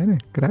 sì. Molto bene,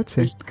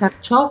 grazie. Il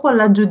carciofo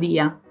alla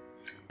giudia.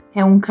 È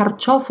un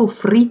carciofo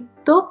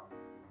fritto,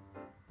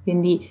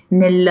 quindi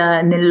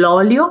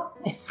nell'olio,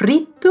 è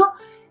fritto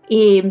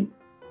e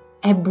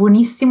è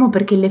buonissimo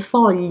perché le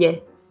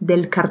foglie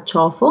del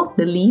carciofo,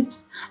 the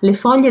leaves, le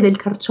foglie del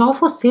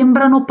carciofo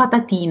sembrano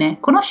patatine.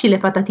 Conosci le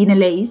patatine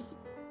Lay's?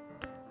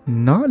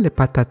 No, le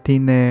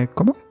patatine...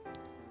 come?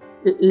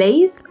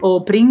 Lay's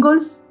o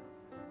Pringles?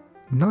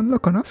 Non lo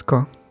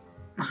conosco.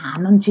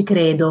 Non ci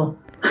credo.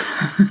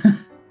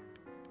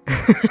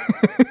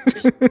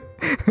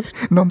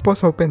 Non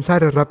posso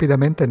pensare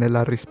rapidamente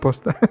nella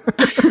risposta.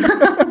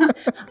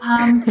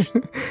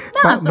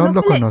 Non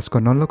lo conosco.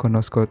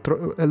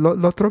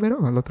 Lo troverò,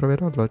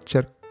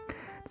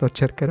 lo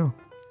cercherò.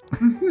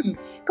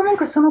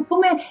 Comunque sono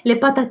come le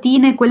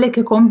patatine, quelle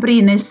che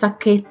compri nel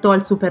sacchetto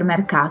al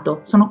supermercato.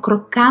 Sono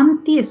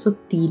croccanti e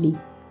sottili.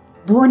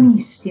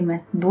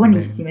 Buonissime.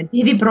 Bene.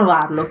 Devi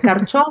provarlo.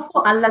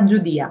 Carciofo alla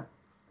giudia.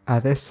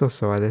 Adesso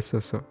so.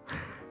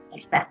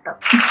 Perfetto.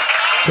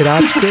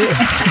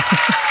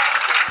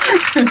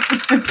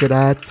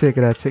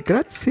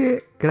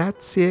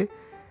 Grazie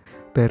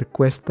per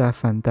questa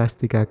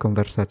fantastica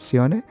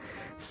conversazione.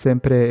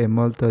 Sempre è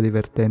molto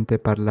divertente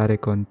parlare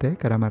con te,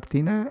 cara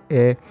Martina,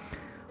 e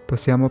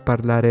possiamo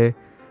parlare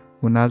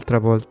un'altra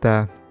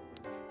volta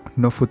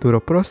no futuro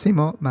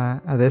prossimo,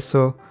 ma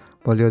adesso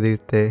voglio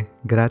dirti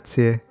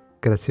grazie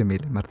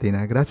mille,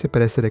 Martina. Grazie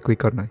per essere qui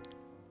con noi.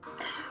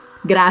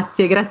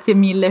 Grazie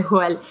mille,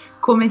 Joel.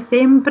 Come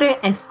sempre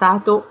è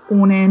stato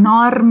un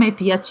enorme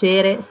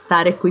piacere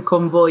stare qui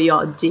con voi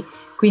oggi.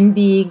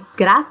 Quindi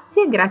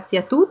grazie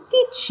a tutti,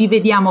 ci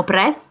vediamo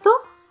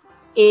presto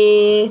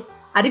e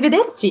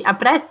arrivederci, a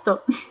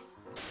presto.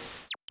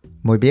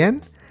 Muy bien,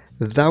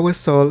 that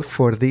was all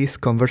for this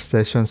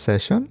conversation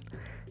session.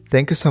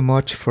 Thank you so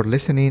much for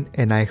listening,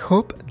 and I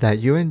hope that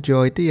you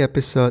enjoyed the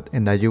episode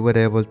and that you were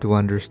able to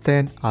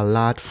understand a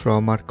lot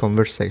from our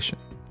conversation.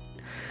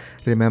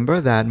 Remember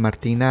that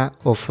Martina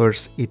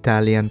offers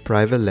Italian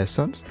private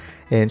lessons,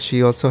 and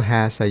she also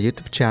has a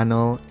YouTube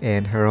channel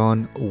and her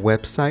own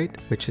website,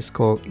 which is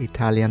called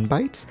Italian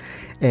Bites.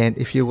 And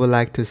if you would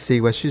like to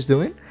see what she's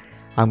doing,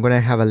 I'm going to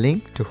have a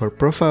link to her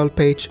profile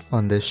page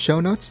on the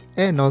show notes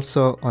and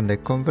also on the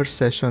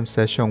conversation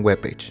session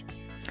webpage.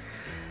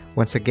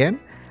 Once again,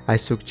 I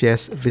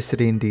suggest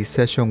visiting the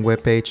session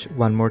webpage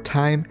one more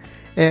time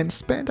and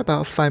spend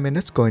about 5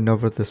 minutes going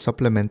over the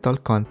supplemental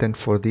content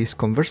for this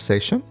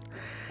conversation.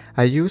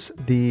 I use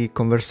the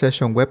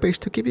conversation webpage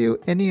to give you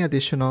any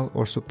additional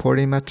or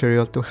supporting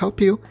material to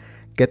help you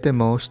get the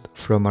most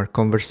from our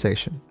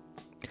conversation.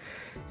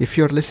 If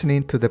you're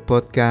listening to the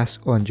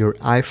podcast on your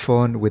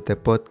iPhone with the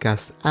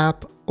podcast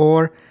app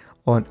or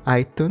on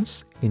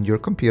iTunes in your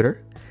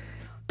computer,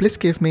 please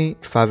give me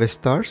 5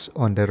 stars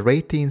on the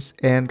ratings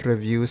and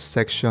reviews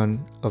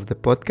section of the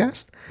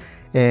podcast.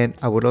 And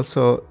I would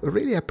also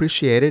really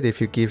appreciate it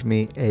if you give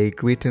me a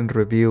written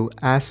review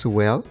as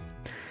well.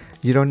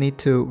 You don't need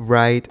to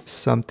write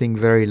something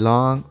very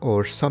long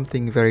or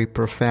something very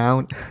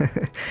profound.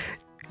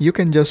 You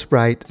can just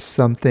write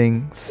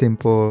something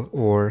simple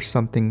or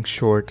something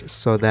short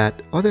so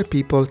that other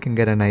people can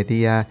get an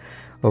idea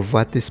of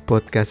what this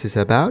podcast is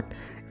about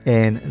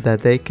and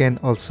that they can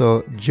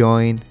also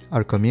join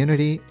our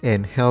community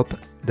and help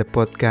the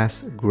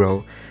podcast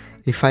grow.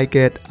 If I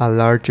get a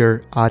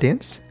larger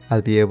audience,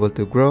 I'll be able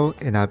to grow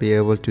and I'll be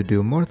able to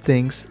do more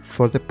things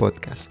for the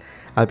podcast.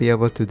 I'll be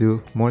able to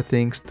do more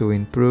things to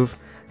improve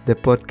the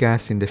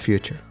podcast in the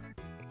future.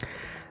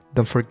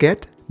 Don't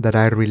forget that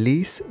I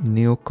release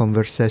new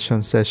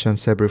conversation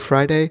sessions every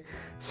Friday,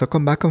 so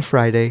come back on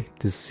Friday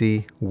to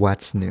see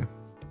what's new.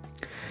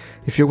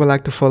 If you would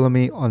like to follow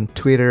me on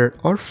Twitter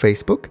or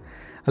Facebook,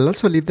 I'll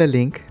also leave the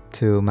link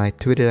to my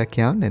Twitter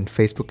account and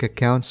Facebook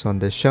accounts on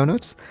the show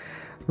notes.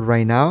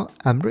 Right now,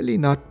 I'm really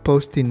not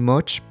posting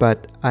much,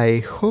 but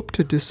I hope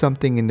to do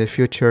something in the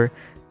future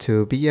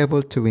to be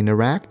able to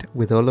interact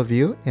with all of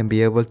you and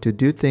be able to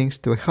do things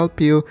to help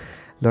you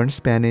learn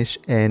Spanish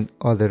and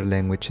other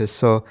languages.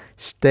 So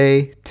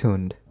stay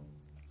tuned.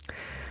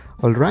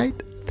 All right.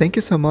 Thank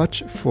you so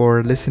much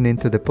for listening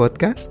to the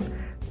podcast.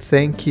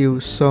 Thank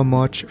you so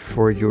much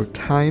for your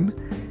time.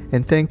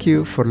 And thank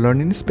you for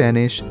learning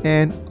Spanish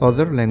and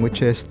other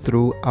languages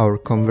through our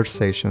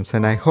conversations.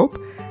 And I hope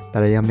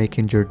that I am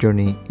making your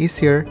journey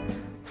easier,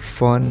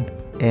 fun,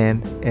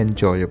 and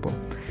enjoyable.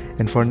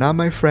 And for now,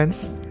 my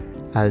friends,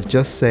 I'll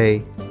just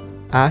say,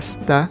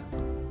 hasta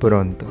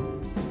pronto.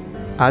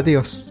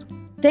 Adios.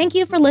 Thank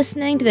you for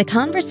listening to the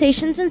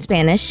Conversations in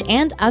Spanish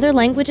and Other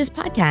Languages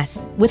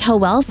podcast with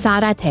Joel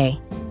Zarate.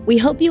 We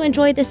hope you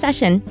enjoyed this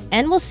session,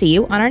 and we'll see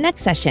you on our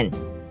next session.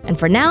 And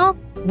for now,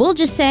 we'll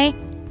just say,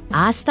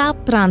 hasta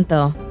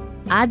pronto.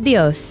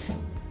 Adios.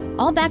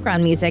 All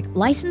background music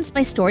licensed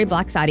by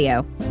Storyblocks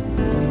Audio.